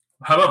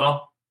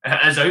 However,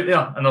 it is out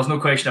there, and there's no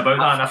question about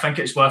that. And I think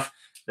it's with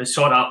the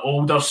sort of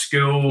older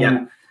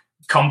school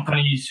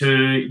companies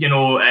who,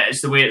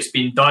 it's the way it's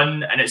been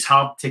done, and it's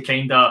hard to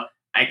kind of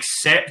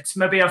accept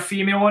maybe a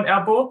female onto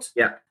a board.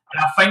 Yeah.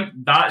 And I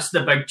think that's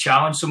the big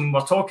challenge. So when we're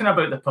talking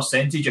about the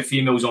percentage of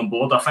females on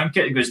board, I think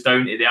it goes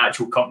down to the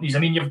actual companies. I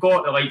mean, you've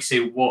got the likes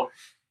of your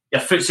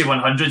FTSE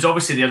 100s,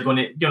 obviously they're going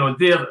to,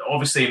 they're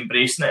obviously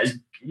embracing it as,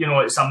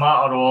 it's a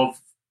matter of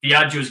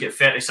Diageo's got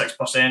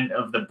 36%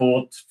 of the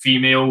board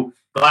female,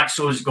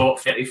 Glaxo's got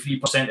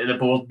 33% of the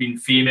board being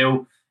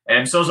female.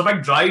 So there's a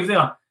big drive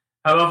there.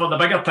 However, the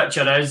bigger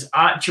picture is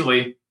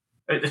actually,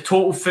 at the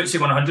total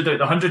FTSE 100, out of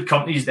the 100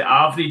 companies, the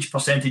average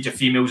percentage of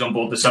females on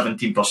board is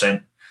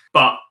 17%.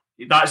 But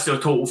that's the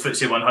total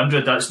FTSE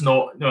 100. That's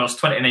not, there's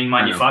 29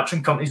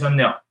 manufacturing companies on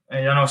there.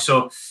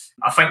 So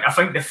I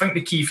think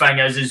the key thing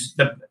is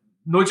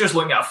not just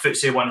looking at a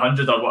FTSE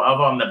 100 or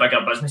whatever and the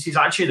bigger businesses,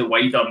 actually the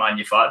wider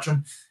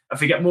manufacturing. If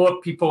we get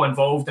more people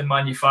involved in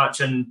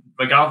manufacturing,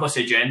 regardless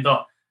of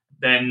gender,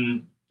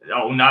 then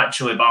it'll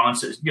naturally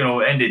balance it. At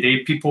the end of the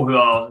day, people who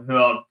are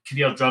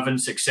career driven,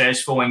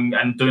 successful,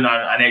 and doing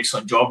an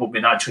excellent job will be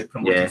naturally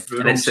promoted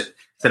through those.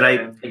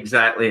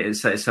 Exactly.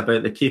 It's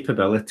about the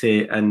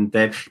capability, and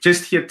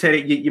just here,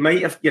 Terry, you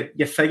might have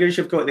your figures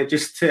you've got there.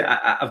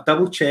 I've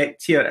double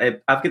checked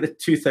here. I've got the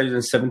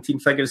 2017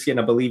 figures here,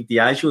 and I believe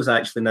Diageo is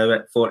actually now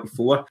at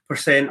 44%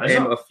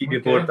 of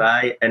female board.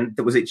 And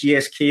there was at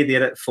GSK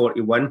there at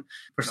 41%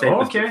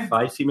 with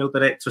 5 female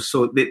directors.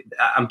 So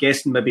I'm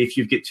guessing maybe if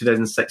you've got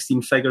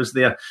 2016 figures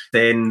there,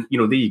 then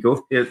there you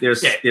go.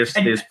 There's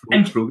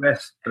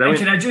progress. And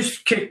can I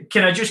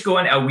just go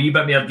into a wee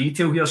bit more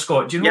detail here,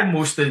 Scott? Do you know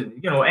most of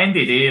end of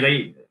the day,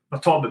 right? We're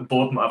talking about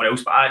board and whatever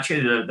else, but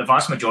actually the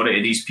vast majority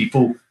of these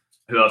people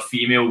who are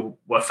female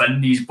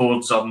within these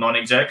boards are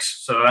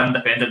non-execs, so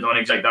independent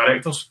non-exec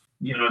directors.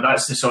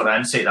 That's the sort of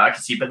insight that I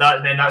can see. But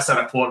that's a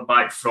report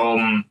back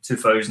from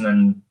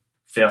 2015,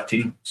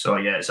 13. So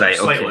yeah, it's Right,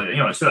 slightly,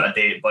 okay. it's out of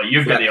date, but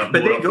you've got the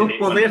But there you go.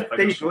 up-to-date Well, there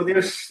you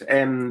figures.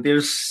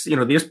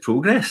 go. There's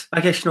progress.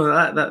 I guess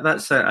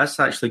that's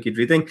actually good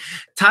reading.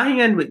 Tying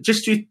in with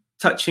just you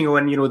touching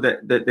on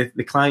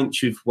the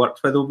clients you've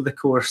worked with over the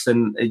course,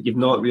 and you've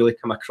not really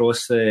come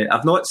across.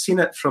 I've not seen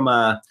it from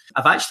a.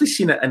 I've actually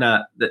seen it in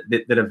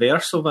the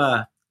reverse of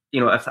a.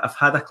 I've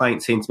had a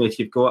client saying to me, if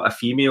you've got a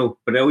female,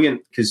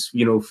 brilliant, because,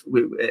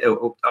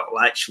 it'll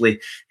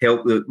actually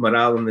help the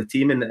morale in the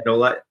team and all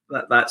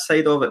that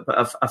side of it.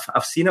 But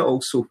I've seen it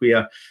also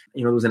where,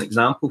 there was an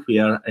example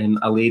where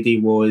a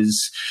lady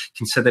was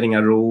considering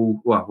a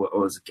role,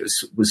 was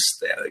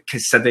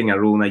considering a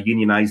role in a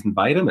unionised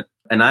environment.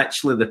 And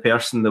actually the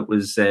person that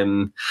was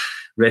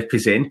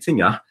representing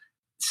her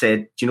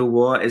said, do you know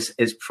what,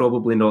 it's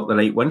probably not the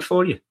right one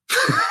for you.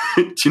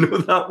 Do you know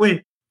that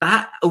way?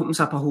 That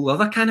opens up a whole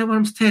other can of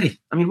worms, Terry.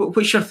 I mean,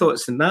 what's your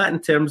thoughts on that in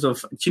terms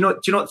of, do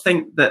you not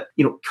think that,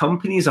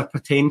 companies are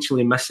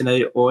potentially missing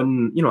out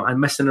on,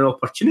 and missing an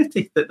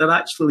opportunity that they're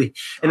actually,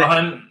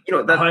 100%.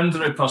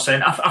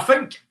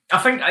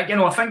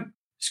 I think,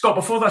 Scott,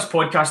 before this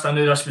podcast, I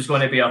knew this was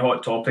going to be a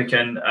hot topic,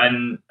 and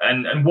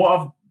what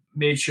I've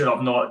made sure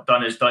I've not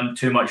done is done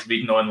too much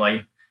reading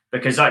online,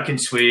 because that can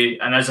sway.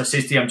 And as I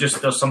say to you,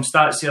 there's some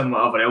stats here and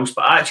whatever else,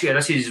 but actually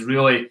this is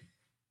really,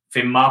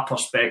 from my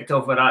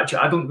perspective, where actually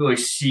I don't really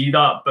see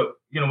that. But,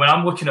 when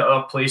I'm looking at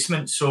our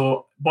placements,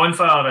 so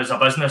Bonfire as a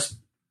business,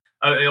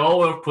 out of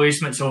all our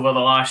placements over the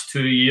last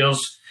 2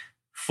 years,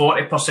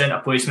 40%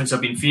 of placements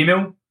have been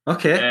female.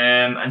 Okay.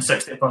 And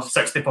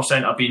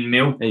 60% have been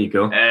male. There you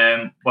go.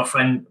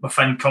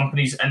 Within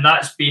companies. And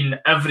that's been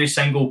every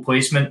single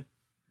placement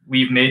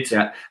we've made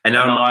in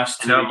our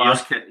last 2 years.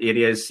 market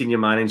area is senior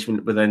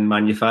management within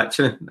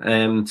manufacturing.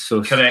 Correct.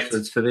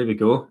 So there we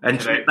go. And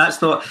Correct.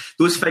 that's not,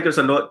 those figures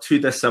are not too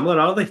dissimilar,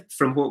 are they,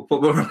 from what we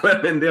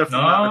were in there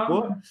from that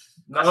report?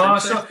 No,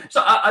 so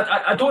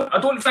I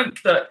don't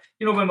think that,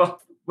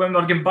 when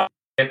we're getting back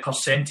to the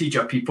percentage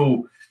of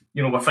people,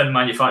 within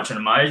manufacturing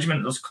and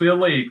management, there's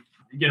clearly,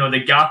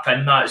 the gap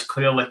in that is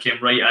clearly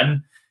came right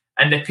in.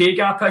 And the pay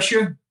gap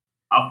issue,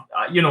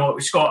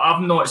 Scott,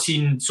 I've not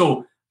seen,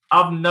 so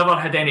I've never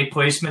had any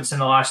placements in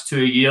the last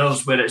 2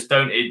 years where it's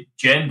down to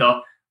gender.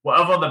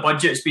 Whatever the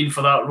budget's been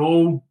for that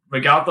role,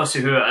 regardless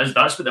of who it is,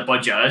 that's what the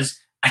budget is.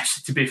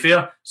 To be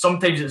fair,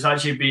 sometimes it's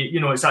actually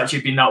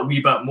been that wee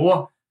bit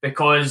more,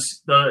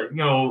 because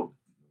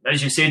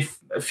as you said, for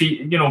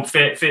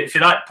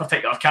that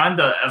particular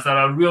candidate, if they're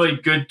a really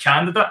good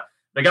candidate,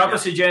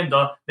 regardless of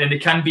gender, then they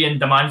can be in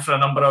demand for a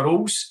number of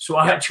roles. So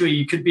actually,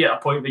 you could be at a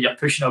point where you're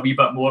pushing a wee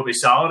bit more with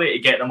salary to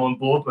get them on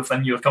board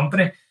within your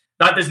company.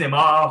 That doesn't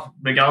matter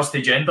regards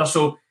to gender.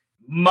 So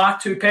my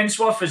 2 pence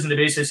worth is on the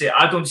basis that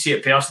I don't see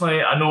it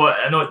personally. I know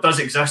it does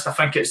exist. I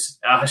think it's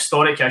a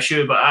historic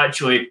issue, but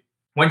actually,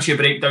 once you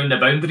break down the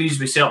boundaries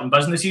with certain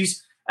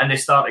businesses and they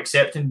start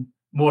accepting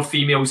more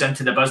females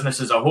into the business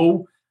as a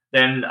whole,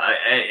 then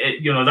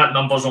that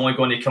number's only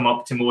going to come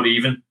up to more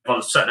even.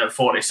 We're sitting at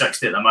 40-60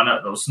 at the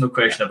minute. There's no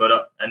question about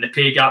it. And the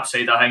pay gap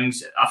side of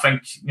things, I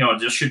think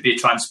there should be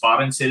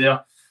transparency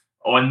there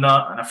on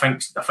that, and I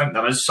think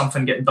there is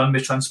something getting done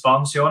with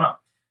transparency on it.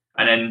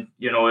 And then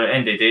at the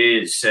end of the day,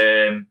 it's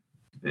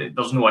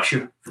there's no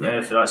issue for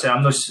that. So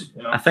I'm not.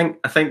 I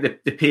think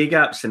the pay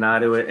gap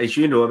scenario, as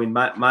you know, I mean,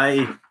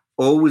 my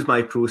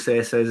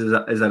process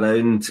is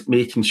around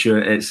making sure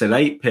it's the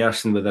right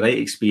person with the right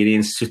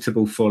experience,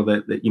 suitable for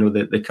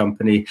the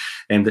company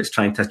that's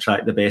trying to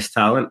attract the best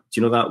talent. Do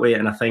you know that way?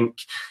 And I think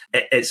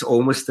it's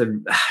almost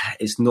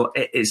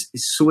it's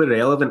so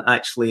irrelevant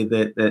actually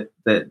the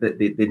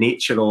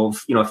nature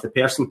of if the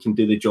person can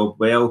do the job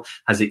well,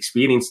 has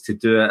experience to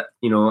do it,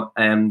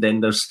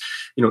 then there's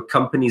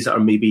companies that are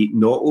maybe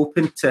not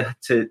open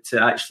to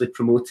actually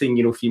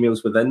promoting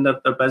females within their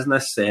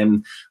business,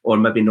 or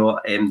maybe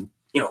not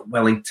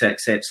willing to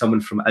accept someone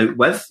from out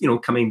with,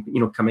 coming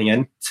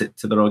in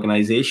to their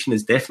organisation,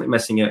 is definitely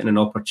missing out on an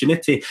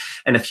opportunity.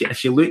 And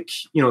if you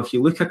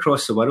look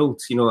across the world,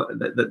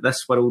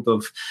 this world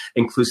of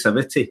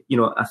inclusivity,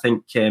 I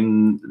think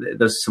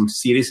there's some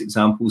serious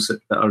examples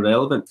that are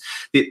relevant.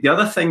 The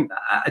other thing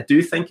I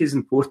do think is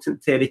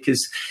important, Terry,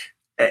 because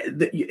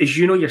as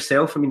you know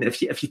yourself, I mean,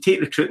 if you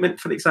take recruitment,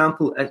 for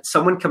example,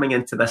 someone coming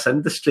into this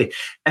industry,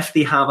 if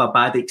they have a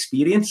bad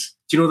experience,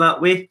 do you know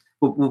that way,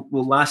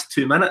 will last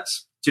 2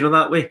 minutes. Do you know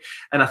that way?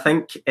 And I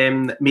think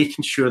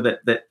making sure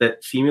that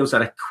females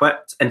are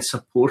equipped and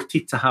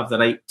supported to have the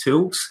right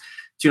tools.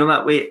 Do you know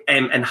that way?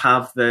 And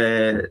have have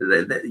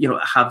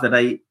the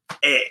right.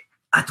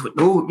 I don't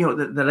know,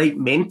 the right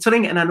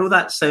mentoring. And I know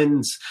that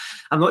sounds,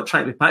 I'm not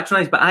trying to be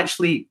patronised, but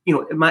actually,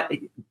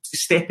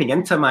 stepping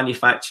into a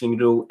manufacturing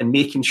role and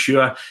making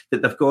sure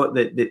that they've got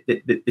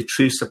the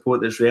true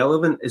support that's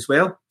relevant as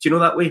well. Do you know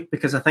that way?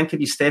 Because I think if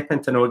you step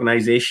into an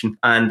organisation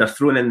and they're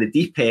thrown in the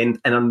deep end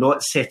and are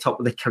not set up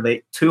with the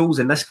correct tools,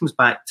 and this comes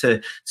back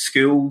to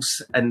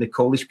schools and the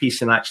college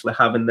piece and actually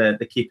having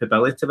the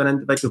capability of an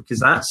individual, because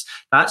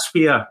that's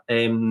where,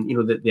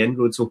 the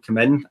inroads will come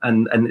in,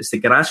 and it's the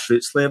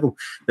grassroots level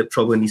that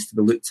probably needs to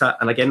be looked at.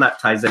 And again, that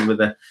ties in with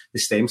the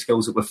STEM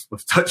skills that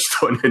we've touched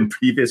on in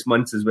previous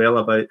months as well,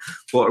 about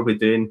what are we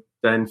doing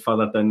then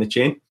further down the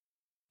chain.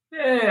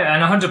 Yeah,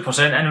 and 100%.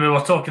 And we were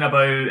talking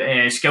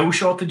about skill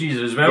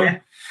shortages as well.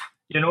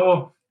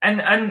 Yeah.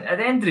 And at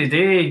the end of the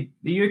day,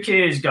 the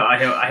UK has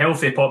got a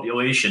healthy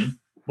population.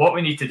 What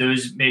we need to do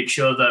is make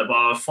sure that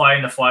we're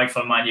flying the flag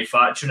for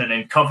manufacturing and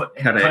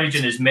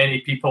encouraging as many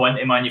people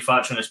into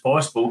manufacturing as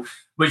possible,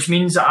 which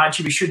means that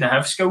actually we shouldn't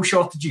have skill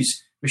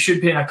shortages. We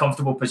should be in a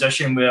comfortable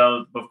position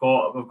where we've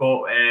got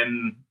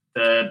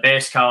the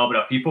best calibre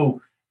of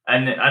people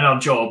in our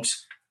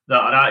jobs that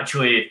are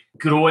actually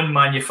growing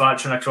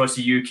manufacturing across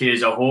the UK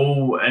as a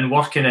whole and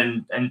working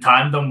in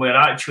tandem, where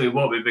actually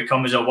what we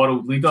become is a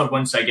world leader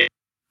once again.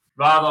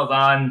 Rather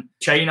than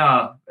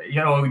China,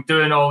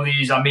 doing all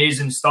these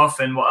amazing stuff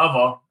and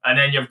whatever, and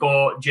then you've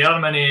got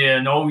Germany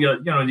and all your,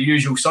 the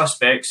usual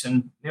suspects,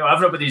 and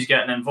everybody's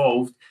getting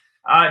involved.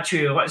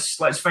 Actually,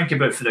 let's think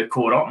about for the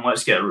core up, and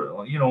let's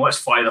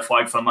fly the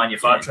flag for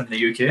manufacturing in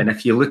the UK. And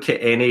if you look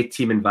at any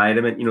team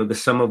environment, the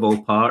sum of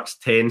all parts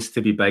tends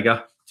to be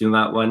bigger.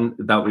 That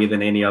way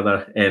than any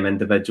other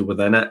individual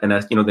within it. And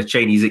the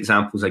Chinese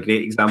example is a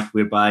great example,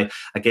 whereby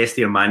I guess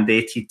they're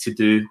mandated to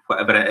do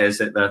whatever it is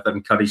that they're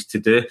encouraged to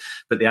do,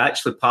 but the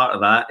actually part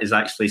of that is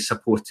actually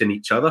supporting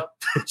each other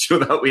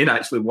that way, and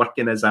actually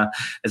working as a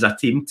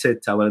team to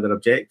allow their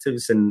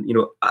objectives. And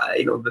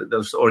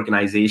there's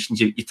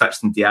organisations, you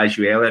touched on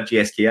Diageo earlier,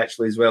 GSK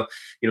actually as well.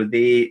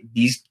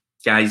 These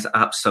guys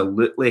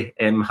absolutely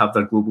have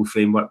their global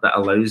framework that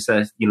allows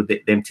them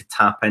to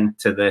tap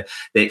into the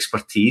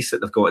expertise that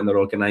they've got in their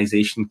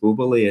organisation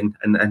globally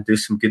and do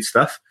some good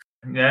stuff.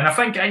 Yeah, and I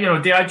think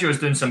Diageo is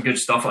doing some good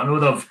stuff. I know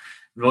they've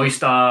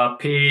released a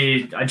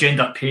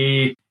gender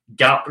pay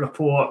gap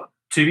report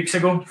 2 weeks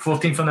ago,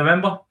 14th of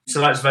November.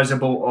 So that's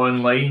visible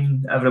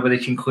online. Everybody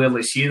can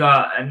clearly see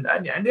that, and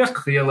they're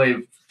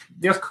clearly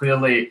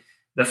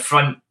the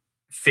front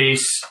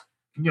face.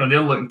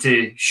 They're looking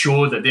to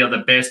show that they're the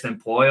best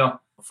employer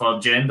for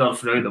gender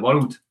throughout the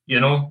world,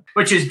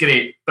 which is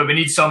great. But we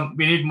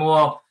need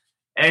more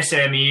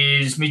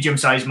SMEs,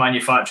 medium-sized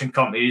manufacturing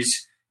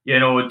companies,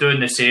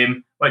 doing the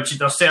same, which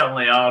there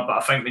certainly are. But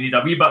I think we need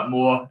a wee bit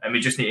more, and we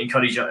just need to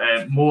encourage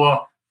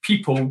more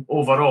people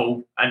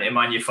overall into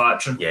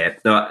manufacturing. Yeah,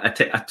 no, I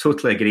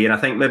totally agree. And I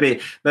think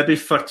maybe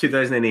for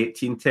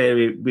 2018,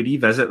 Terry, we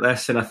revisit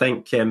this, and I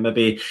think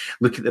maybe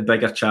look at the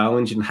bigger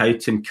challenge and how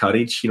to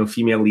encourage,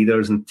 female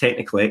leaders and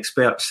technical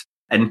experts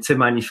into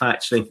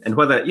manufacturing, and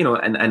whether,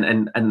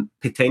 and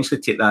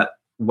potentially take that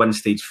one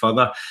stage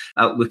further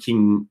at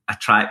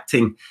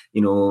attracting,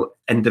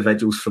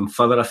 individuals from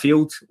further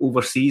afield,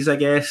 overseas, I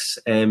guess,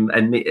 and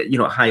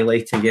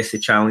highlighting, I guess, the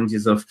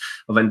challenges of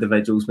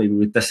individuals maybe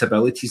with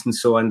disabilities and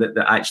so on that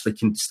actually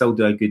can still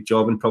do a good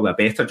job, and probably a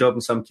better job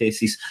in some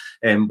cases,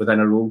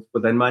 within a role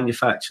within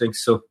manufacturing.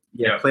 So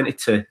plenty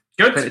to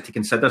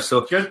consider.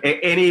 So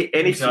any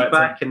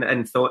feedback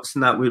and thoughts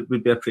on that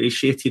would be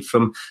appreciated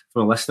from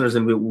our listeners,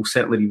 and we'll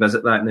certainly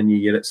revisit that in the new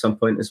year at some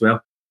point as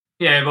well.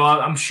 Yeah, well,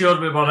 I'm sure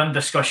we were in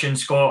discussion,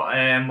 Scott,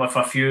 with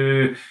a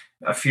few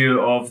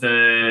of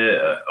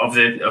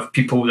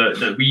people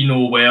that we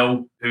know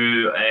well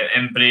who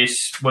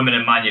embrace women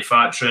in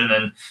manufacturing,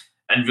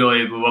 and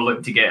really we were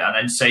looking to get an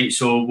insight.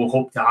 So we'll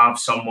hope to have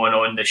someone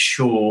on the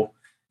show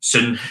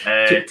soon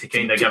to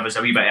kind of give us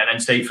a wee bit of an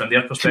insight from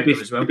their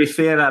perspective as well. To be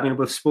fair,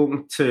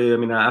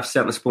 I've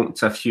certainly spoken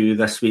to a few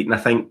this week, and I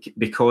think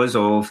because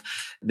of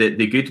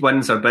the good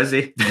ones are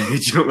busy,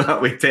 that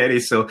way, Terry.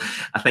 So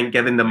I think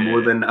giving them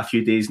more than a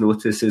few days'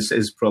 notice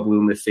is probably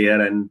only fair.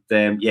 And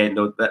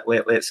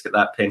let's get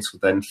that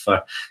penciled in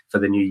for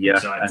the new year,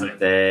 and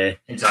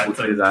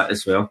we'll do that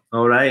as well.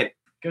 All right.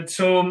 Good.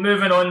 So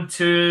moving on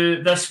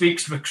to this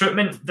week's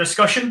recruitment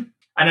discussion.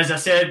 And as I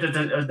said,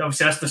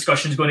 obviously this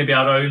discussion is going to be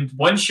around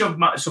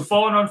so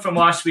following on from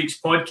last week's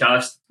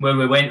podcast where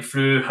we went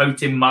through how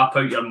to map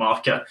out your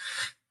market.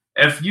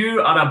 If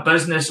you are a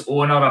business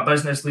owner, a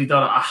business leader,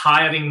 a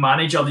hiring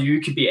manager, you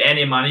could be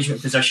any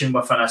management position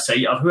within a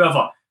site, or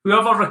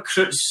whoever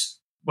recruits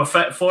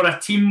for a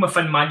team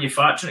within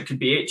manufacturing. It could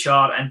be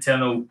HR,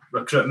 internal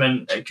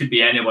recruitment, it could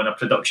be anyone, a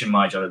production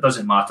manager, it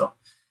doesn't matter.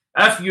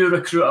 If you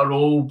recruit a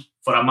role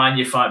for a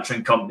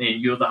manufacturing company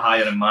and you're the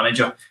hiring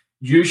manager,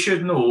 you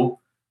should know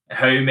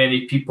how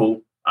many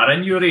people are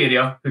in your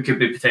area who could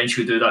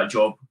potentially do that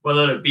job.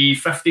 Whether it be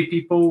 50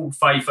 people,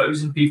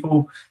 5,000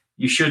 people,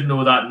 you should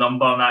know that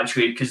number, and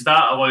actually, because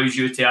that allows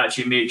you to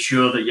actually make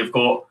sure that you've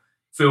got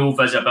full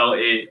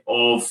visibility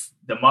of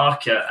the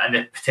market and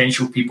the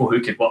potential people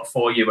who could work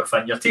for you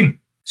within your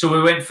team. So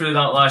we went through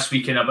that last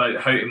week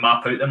about how to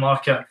map out the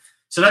market.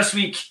 So this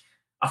week,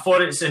 I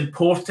thought it's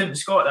important,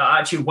 Scott, that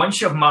actually once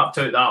you've mapped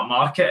out that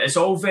market, it's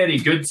all very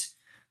good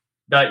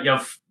that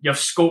you've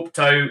scoped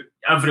out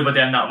everybody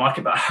in that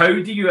market, but how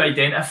do you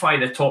identify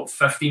the top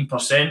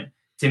 15%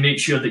 to make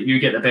sure that you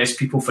get the best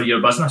people for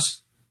your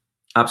business?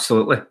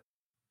 Absolutely.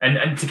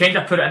 And to kind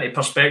of put it into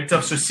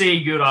perspective, so say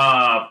you're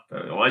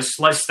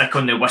let's stick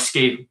on the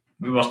whiskey.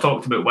 We were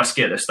talking about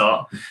whiskey at the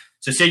start.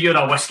 So say you're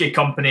a whiskey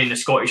company in the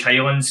Scottish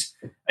Highlands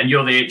and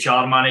you're the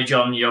HR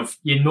manager, and there's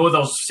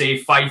say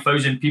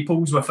 5,000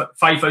 people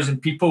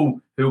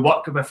who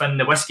work within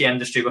the whiskey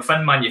industry,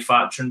 within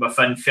manufacturing,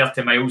 within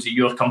 30 miles of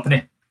your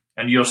company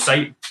and your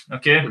site.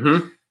 Okay,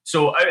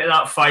 so out of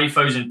that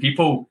 5,000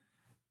 people,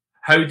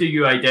 how do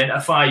you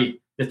identify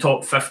the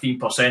top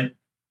 15%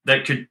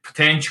 that could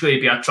potentially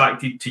be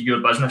attracted to your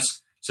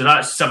business? So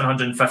that's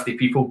 750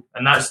 people,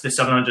 and that's the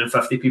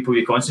 750 people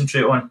you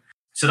concentrate on.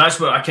 So that's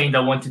what I kind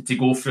of wanted to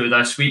go through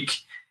this week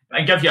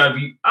and give you a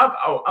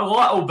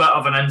little bit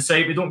of an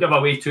insight. We don't give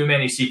away too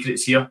many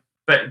secrets here,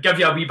 but give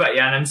you a wee bit of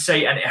an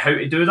insight into how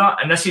to do that.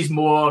 And this is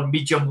more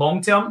medium,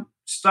 long-term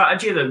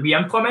strategy that we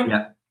implement.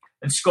 Yeah.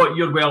 And Scott,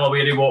 you're well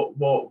aware of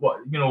what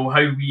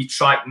how we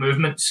track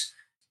movements,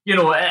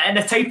 and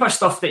the type of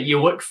stuff that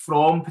you look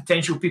from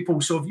potential people.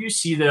 So if you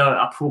see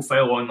a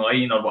profile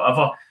online or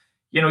whatever,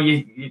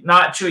 you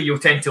naturally you'll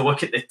tend to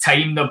look at the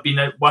time they've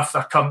been with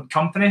their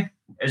company,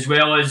 as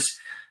well as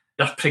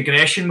their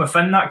progression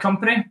within that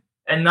company.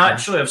 And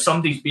naturally, if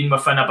somebody's been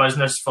within a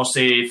business for,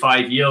 say,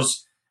 5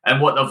 years,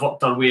 and what they've worked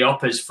their way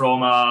up is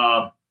from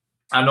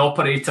an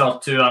operator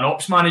to an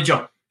ops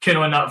manager,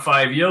 in that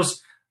 5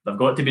 years, they've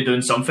got to be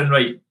doing something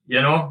right,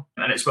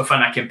 and it's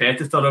within a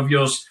competitor of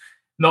yours.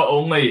 Not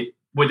only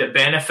would it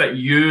benefit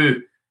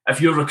you if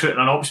you're recruiting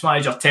an ops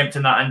manager,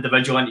 tempting that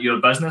individual into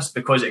your business,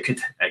 because it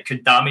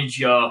could damage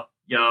your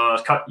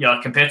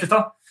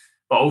competitor,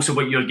 but also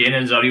what you're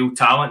gaining is a real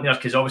talent there,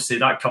 because obviously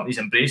that company's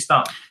embraced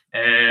that.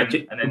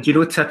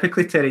 Do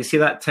typically, Terry, see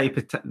that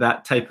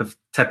type of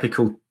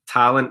typical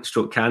talent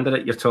stroke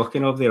candidate you're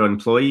talking of there, or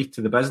employee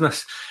to the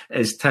business,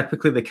 is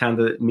typically the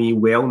candidate may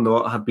well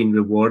not have been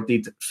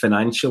rewarded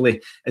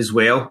financially as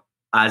well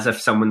as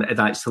if someone had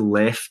actually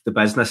left the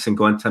business and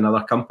gone to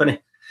another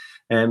company.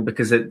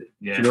 Because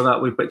that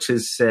way, which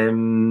is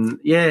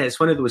it's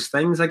one of those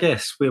things, I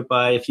guess,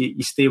 whereby if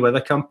you stay with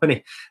a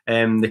company,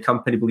 the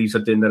company believes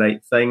they're doing the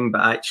right thing, but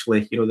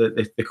actually,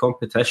 the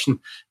competition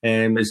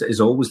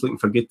is always looking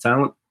for good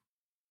talent.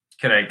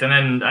 Correct,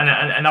 and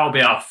that'll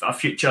be a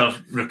future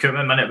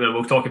recruitment minute where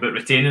we'll talk about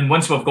retaining.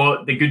 Once we've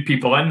got the good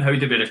people in, how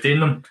do we retain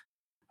them?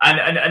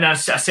 And a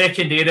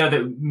second area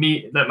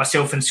that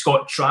myself and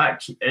Scott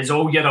track is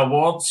all your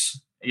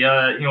awards,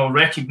 your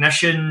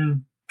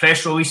recognition,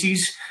 press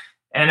releases,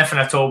 anything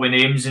at all with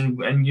names, and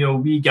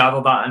we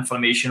gather that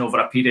information over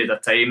a period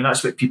of time, and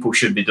that's what people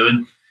should be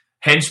doing.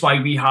 Hence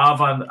why we have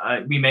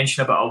we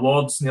mention about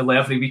awards nearly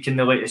every week in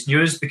the latest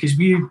news, because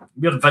we're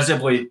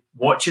visibly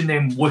watching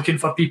them, looking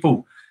for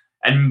people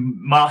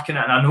and marking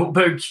it in a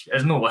notebook.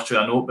 It's not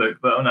literally a notebook,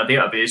 but on a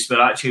database,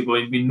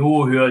 we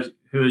know who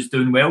is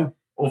doing well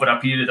over a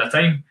period of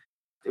time.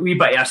 A wee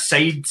bit of a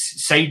side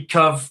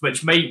curve,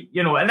 which might,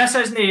 and this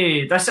isn't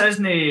the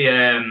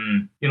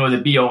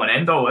be all and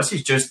end all. This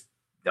is just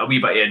a wee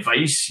bit of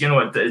advice.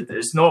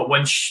 It's not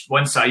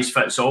one size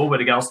fits all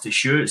with regards to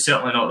shoe. It's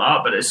certainly not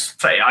that, but it's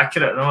pretty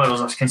accurate.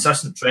 There's a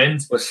consistent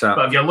trend. What's that?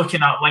 But if you're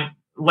looking at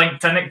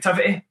LinkedIn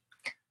activity,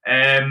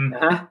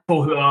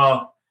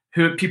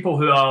 people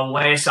who are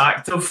less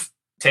active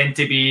tend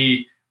to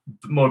be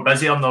more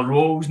busy on their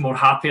roles, more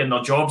happy in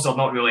their jobs. They're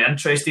not really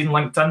interested in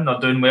LinkedIn. They're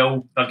doing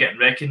well. They're getting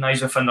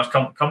recognised within their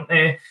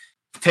company.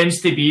 It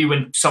tends to be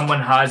when someone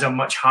has a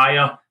much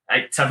higher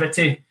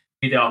activity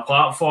media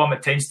platform,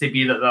 it tends to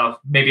be that they're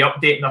maybe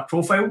updating their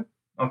profile.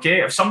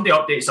 Okay, if somebody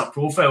updates their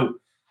profile,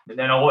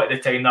 then a lot of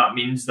the time that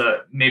means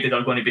that maybe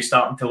they're going to be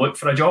starting to look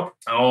for a job,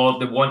 or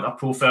they want a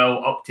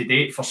profile up to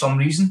date for some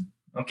reason.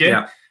 Okay,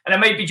 and it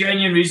might be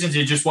genuine reasons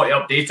you just want to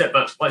update it,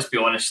 but let's be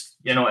honest,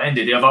 at the end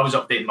of the day, if I was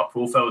updating my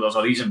profile, there's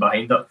a reason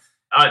behind it.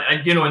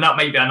 And that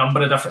might be a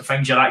number of different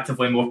things. You're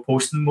actively more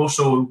posting more,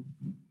 so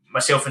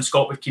myself and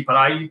Scott would keep an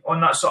eye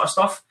on that sort of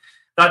stuff.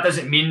 That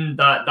doesn't mean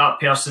that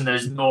person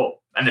is not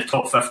in the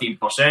top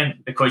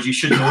 15%, because you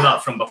should know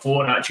that from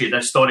before, actually, the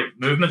historic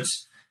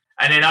movements.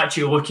 And then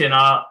actually looking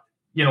at,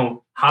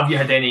 have you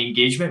had any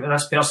engagement with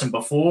this person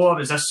before?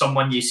 Is this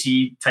someone you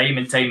see time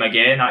and time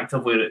again,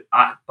 actively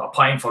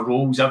applying for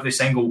roles every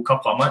single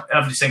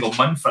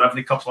month or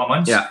every couple of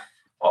months? Yeah.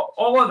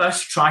 All of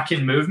this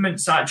tracking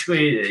movements,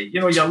 actually,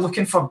 you're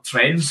looking for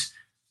trends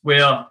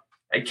where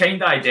it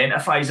kind of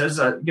identifies as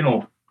how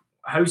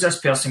is this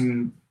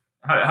person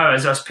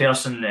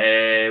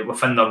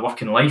within their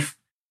working life?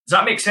 Does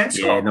that make sense,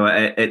 Scott? Yeah, no,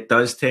 it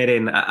does, Terry.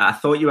 And I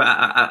thought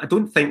I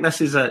don't think this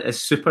is a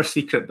super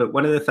secret, but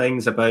one of the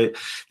things about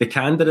the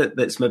candidate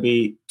that's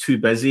maybe too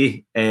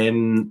busy,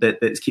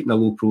 that's keeping a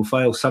low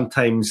profile,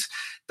 sometimes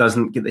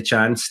doesn't get the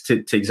chance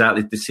to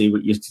exactly to say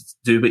what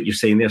you're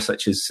saying there,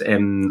 such as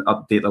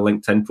update the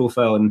LinkedIn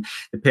profile. And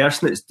the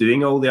person that's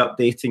doing all the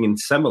updating and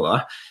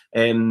similar,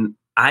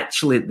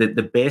 actually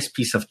the best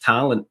piece of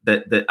talent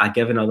that a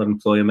given other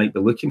employer might be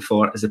looking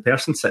for is the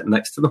person sitting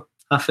next to them,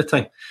 half the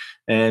time.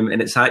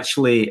 And it's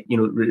actually,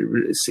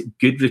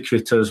 good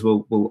recruiters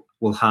will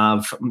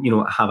have,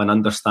 have an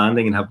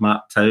understanding and have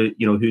mapped out,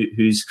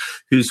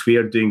 who's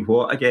where doing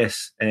what, I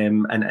guess.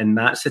 And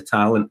that's the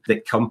talent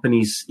that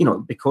companies,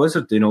 because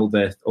they're doing all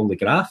the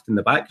graft in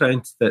the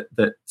background, that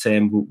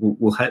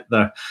will hit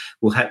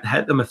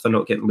them if they're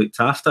not getting looked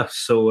after.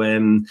 So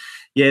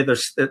you're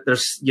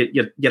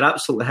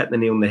absolutely hitting the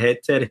nail on the head,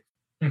 Terry.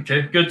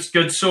 Okay,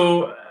 good.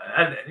 So,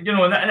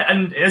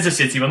 and as I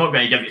said to you, we're not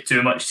going to give you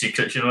too much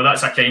secrets.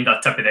 That's a kind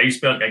of tip of the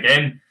iceberg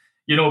again.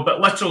 But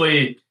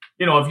literally,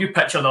 if you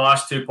picture the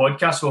last two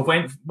podcasts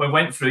we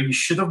went through, you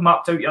should have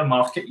mapped out your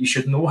market. You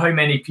should know how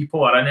many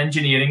people are in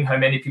engineering, how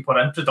many people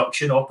are in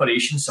production,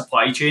 operations,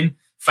 supply chain,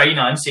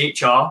 finance,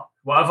 HR,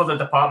 whatever the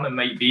department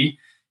might be.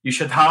 You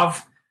should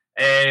have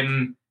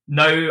now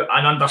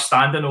an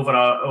understanding over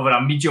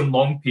a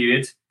medium-long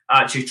period,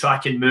 actually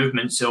tracking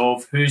movements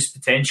of who's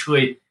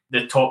potentially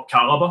the top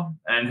caliber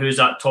and who's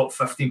that top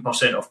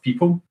 15% of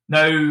people.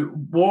 Now,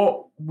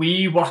 what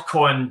we work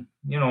on,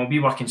 we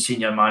work in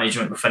senior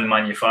management within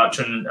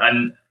manufacturing,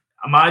 and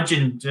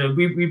imagine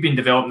we've been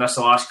developing this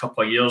the last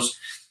couple of years.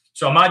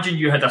 So imagine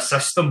you had a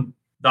system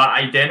that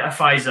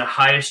identifies the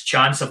highest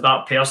chance of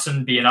that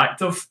person being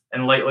active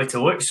and likely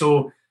to look.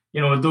 So,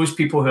 those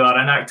people who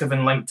are inactive in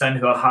LinkedIn,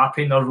 who are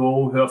happy in their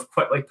role, who have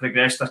quickly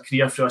progressed their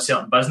career through a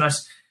certain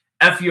business,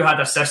 if you had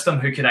a system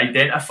who could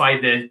identify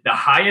the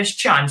highest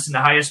chance and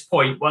the highest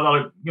point,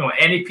 whether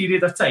any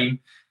period of time,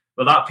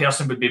 where that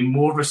person would be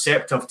more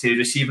receptive to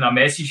receiving a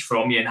message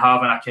from you and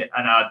having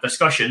a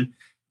discussion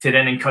to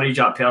then encourage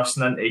that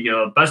person into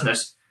your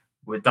business,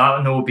 would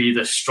that not be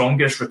the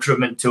strongest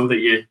recruitment tool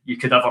that you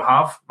could ever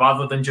have,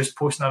 rather than just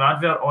posting an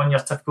advert on your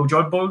typical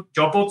job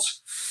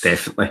boards?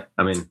 Definitely.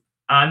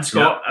 And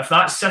Scott, if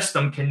that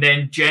system can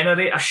then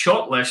generate a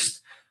shortlist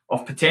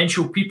of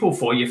potential people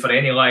for you for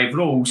any live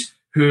roles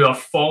who are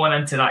falling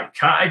into that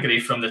category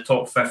from the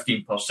top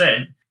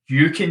 15%,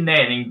 you can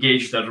then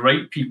engage the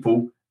right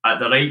people at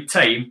the right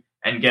time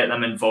and get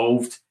them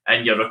involved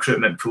in your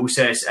recruitment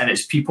process. And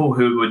it's people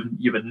who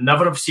you would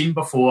never have seen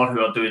before, who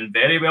are doing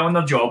very well in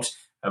their jobs.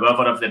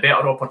 However, if the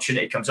better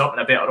opportunity comes up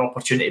and a better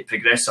opportunity to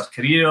progress their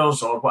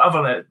careers or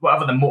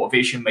whatever the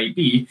motivation might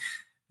be,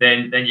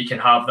 then you can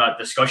have that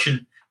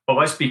discussion. But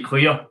let's be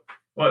clear.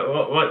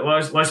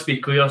 Let's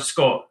be clear,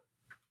 Scott.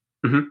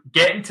 Mm-hmm.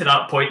 Getting to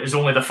that point is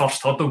only the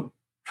first hurdle.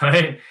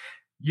 Right?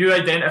 You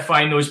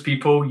identifying those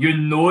people, you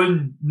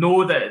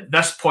know that at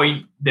this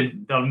point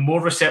they're more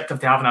receptive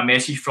to having a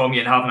message from you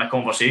and having a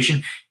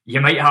conversation.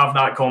 You might have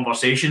that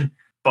conversation,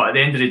 but at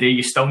the end of the day,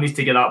 you still need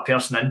to get that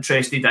person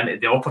interested in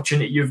the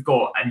opportunity you've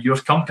got in your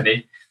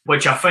company,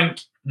 which I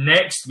think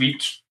next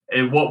week,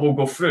 what we'll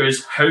go through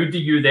is how do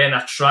you then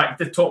attract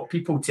the top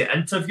people to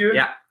interview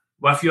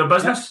with your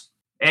business? Yeah.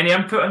 Any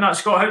input on that,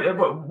 Scott?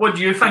 What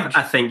do you think?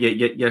 I think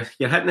you're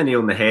hitting the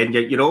nail on the head.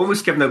 You're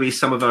almost giving away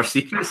some of our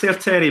secrets there,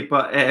 Terry.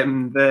 But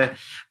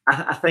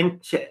I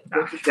think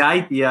the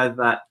idea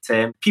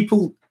that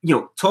people,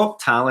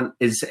 top talent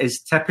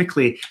is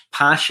typically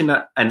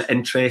passionate and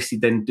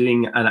interested in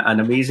doing an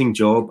amazing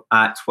job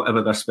at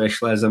whatever their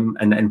specialism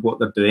and what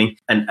they're doing,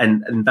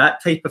 and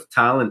that type of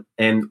talent,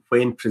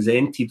 when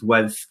presented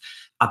with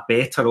a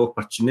better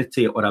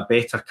opportunity or a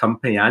better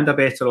company and a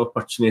better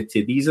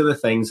opportunity, these are the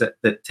things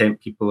that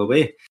tempt people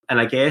away. And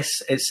I guess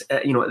it's,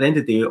 at the end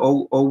of the day,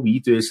 all we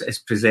do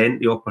is present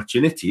the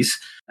opportunities.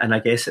 And I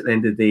guess at the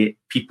end of the day,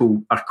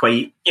 people are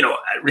quite,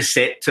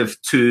 receptive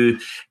to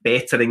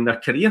bettering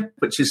their career,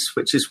 which is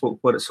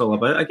what it's all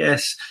about, I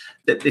guess.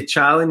 The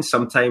challenge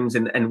sometimes,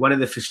 and one of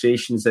the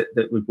frustrations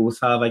that we both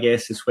have, I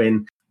guess, is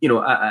when,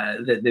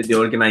 the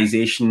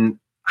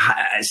organisation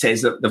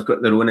says that they've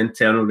got their own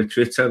internal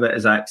recruiter that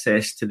has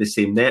access to the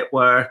same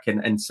network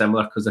and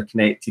similar because they're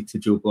connected to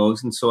Joe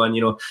Blogs and so on.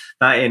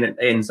 That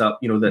ends up,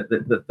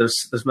 that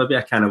there's maybe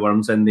a can of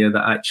worms in there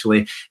that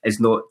actually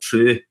is not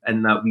true,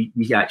 and that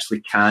we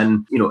actually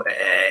can,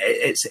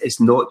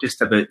 it's not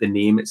just about the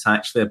name, it's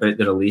actually about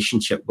the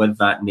relationship with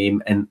that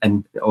name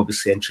and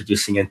obviously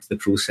introducing into the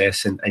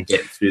process and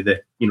getting through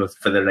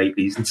for the right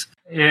reasons.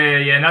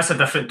 Yeah, and that's a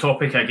different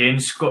topic again,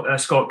 Scott,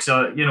 because,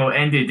 end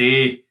of the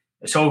day,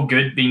 it's all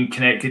good being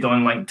connected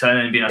on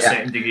LinkedIn and being a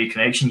second degree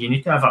connection. You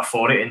need to have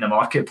authority in the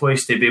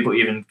marketplace to be able to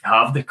even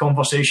have the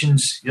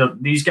conversations.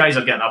 These guys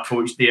are getting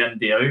approached day in,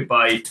 day out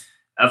by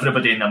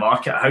everybody in the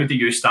market. How do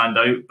you stand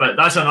out? But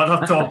that's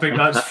another topic.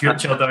 That's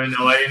future down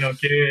the line.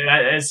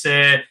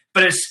 Okay,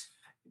 but it's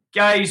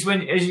guys,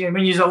 when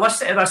you're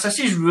listening to this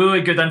is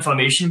really good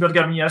information we're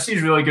giving you. This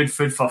is really good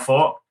food for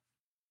thought.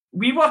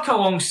 We work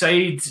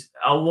alongside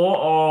a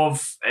lot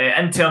of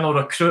internal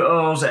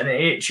recruiters and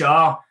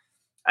HR.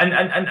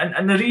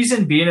 And the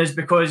reason being is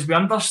because we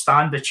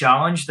understand the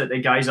challenge that the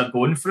guys are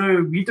going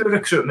through. We do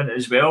recruitment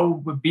as well.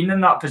 We've been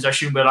in that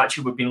position where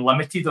actually we've been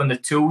limited on the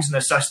tools and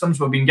the systems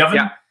we've been given,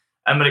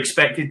 and we're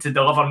expected to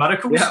deliver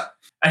miracles. Yeah.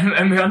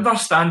 And we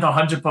understand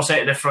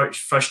 100% of the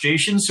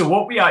frustration. So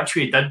what we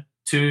actually did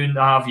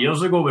 2.5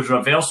 years ago was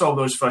reverse all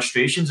those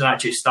frustrations and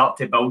actually start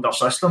to build our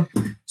system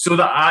so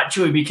that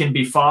actually we can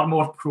be far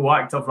more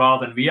proactive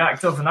rather than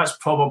reactive. And that's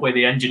probably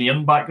the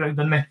engineering background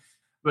in me,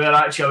 where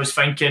actually I was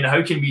thinking,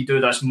 how can we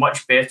do this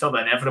much better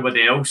than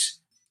everybody else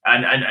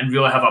and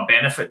really have a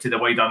benefit to the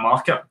wider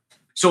market?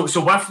 So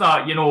with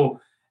that, you know,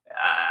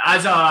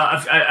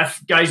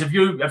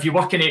 if you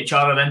work in HR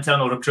or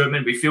internal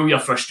recruitment, we feel your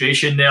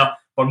frustration there.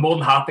 We're more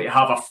than happy to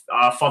have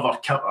a further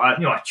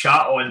a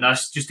chat on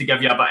this, just to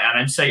give you a bit of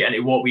an insight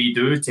into what we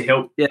do to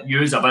help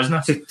you as a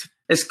business.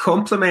 It's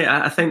complement.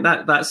 I think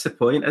that's the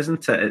point,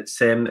 isn't it?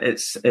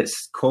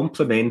 It's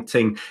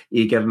complementing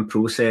a given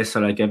process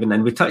or a given.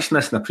 And we touched on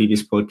this in a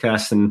previous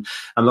podcast, and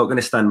I'm not going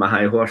to stand my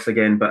high horse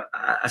again, but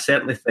I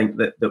certainly think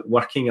that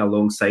working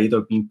alongside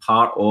or being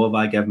part of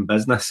a given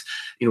business,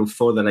 you know,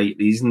 for the right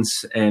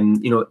reasons,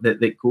 you know,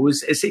 that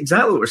goes. It's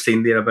exactly what we're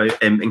saying there about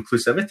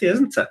inclusivity,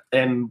 isn't it?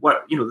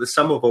 Where, you know, the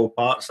sum of all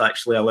parts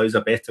actually allows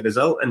a better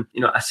result, and you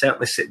know, I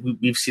certainly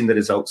we've seen the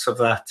results of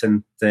that,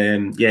 and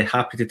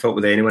happy to talk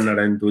with anyone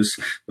around those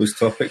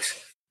topics.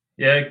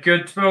 Yeah,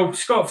 good. Well,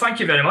 Scott, thank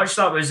you very much.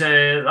 That was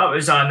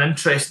an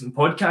interesting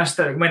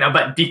podcast. It went a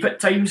bit deep at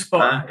times,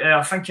 but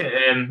I think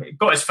it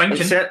got us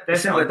thinking.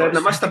 Certainly did. I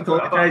must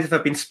apologise if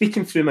I've been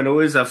speaking through my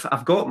nose.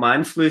 I've got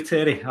man flu,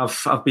 Terry.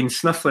 I've been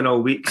sniffling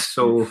all week,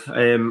 so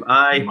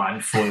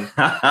man flu.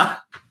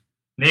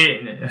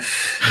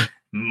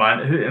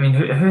 Who,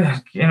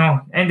 you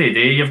know, end of the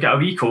day, you've got a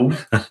wee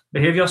cold.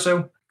 Behave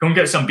yourself. Go and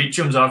get some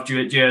Beecham's after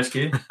you at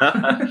JSK.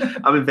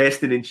 I'm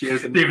investing in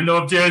shares. I don't even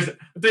know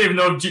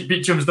if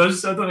Beecham's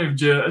does. I don't know if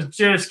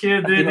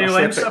JSK they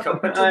like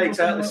separate.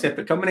 Exactly,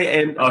 separate company.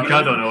 I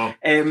don't know.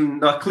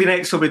 No,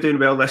 Kleenex will be doing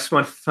well this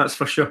month, that's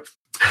for sure.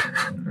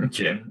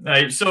 Okay,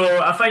 right. So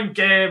I think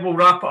we'll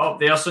wrap it up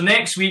there. So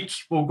next week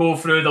we'll go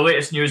through the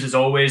latest news as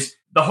always.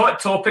 The hot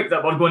topic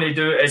that we're going to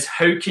do is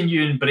how can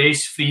you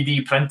embrace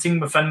 3D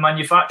printing within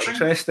manufacturing?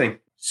 Interesting.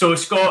 So,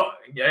 Scott,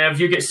 if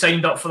you get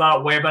signed up for that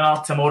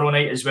webinar tomorrow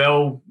night as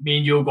well, me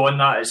and you'll go on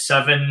that at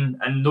 7,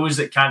 and those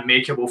that can't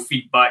make it will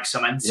feed back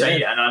some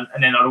insight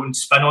and then our own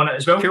spin on it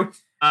as well. Cool.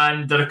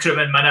 And the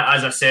recruitment minute,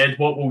 as I said,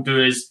 what we'll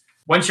do is,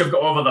 once you've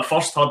got over the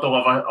first hurdle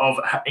of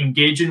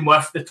engaging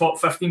with the top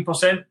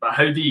 15%, but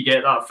how do you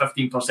get that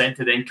 15%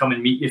 to then come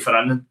and meet you for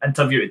an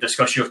interview to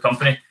discuss your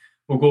company?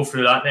 We'll go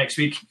through that next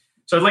week.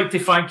 So I'd like to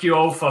thank you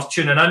all for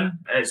tuning in.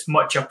 It's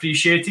much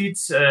appreciated.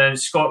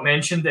 Scott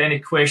mentioned any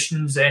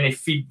questions, any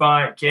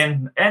feedback,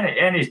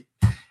 any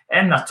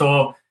at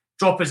all,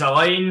 drop us a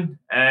line.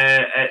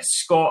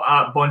 It's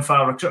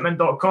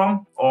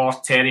scott@bonfirerecruitment.com or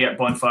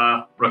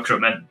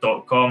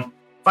terry@bonfirerecruitment.com.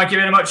 Thank you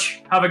very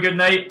much. Have a good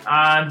night,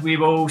 and we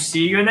will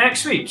see you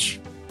next week.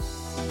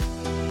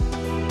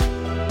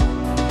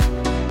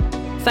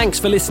 Thanks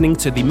for listening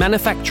to the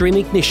Manufacturing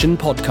Ignition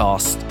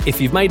podcast. If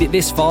you've made it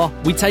this far,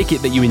 we take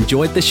it that you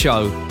enjoyed the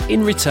show.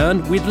 In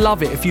return, we'd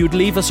love it if you'd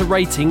leave us a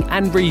rating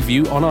and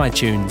review on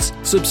iTunes.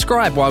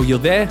 Subscribe while you're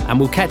there, and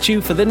we'll catch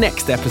you for the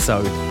next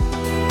episode.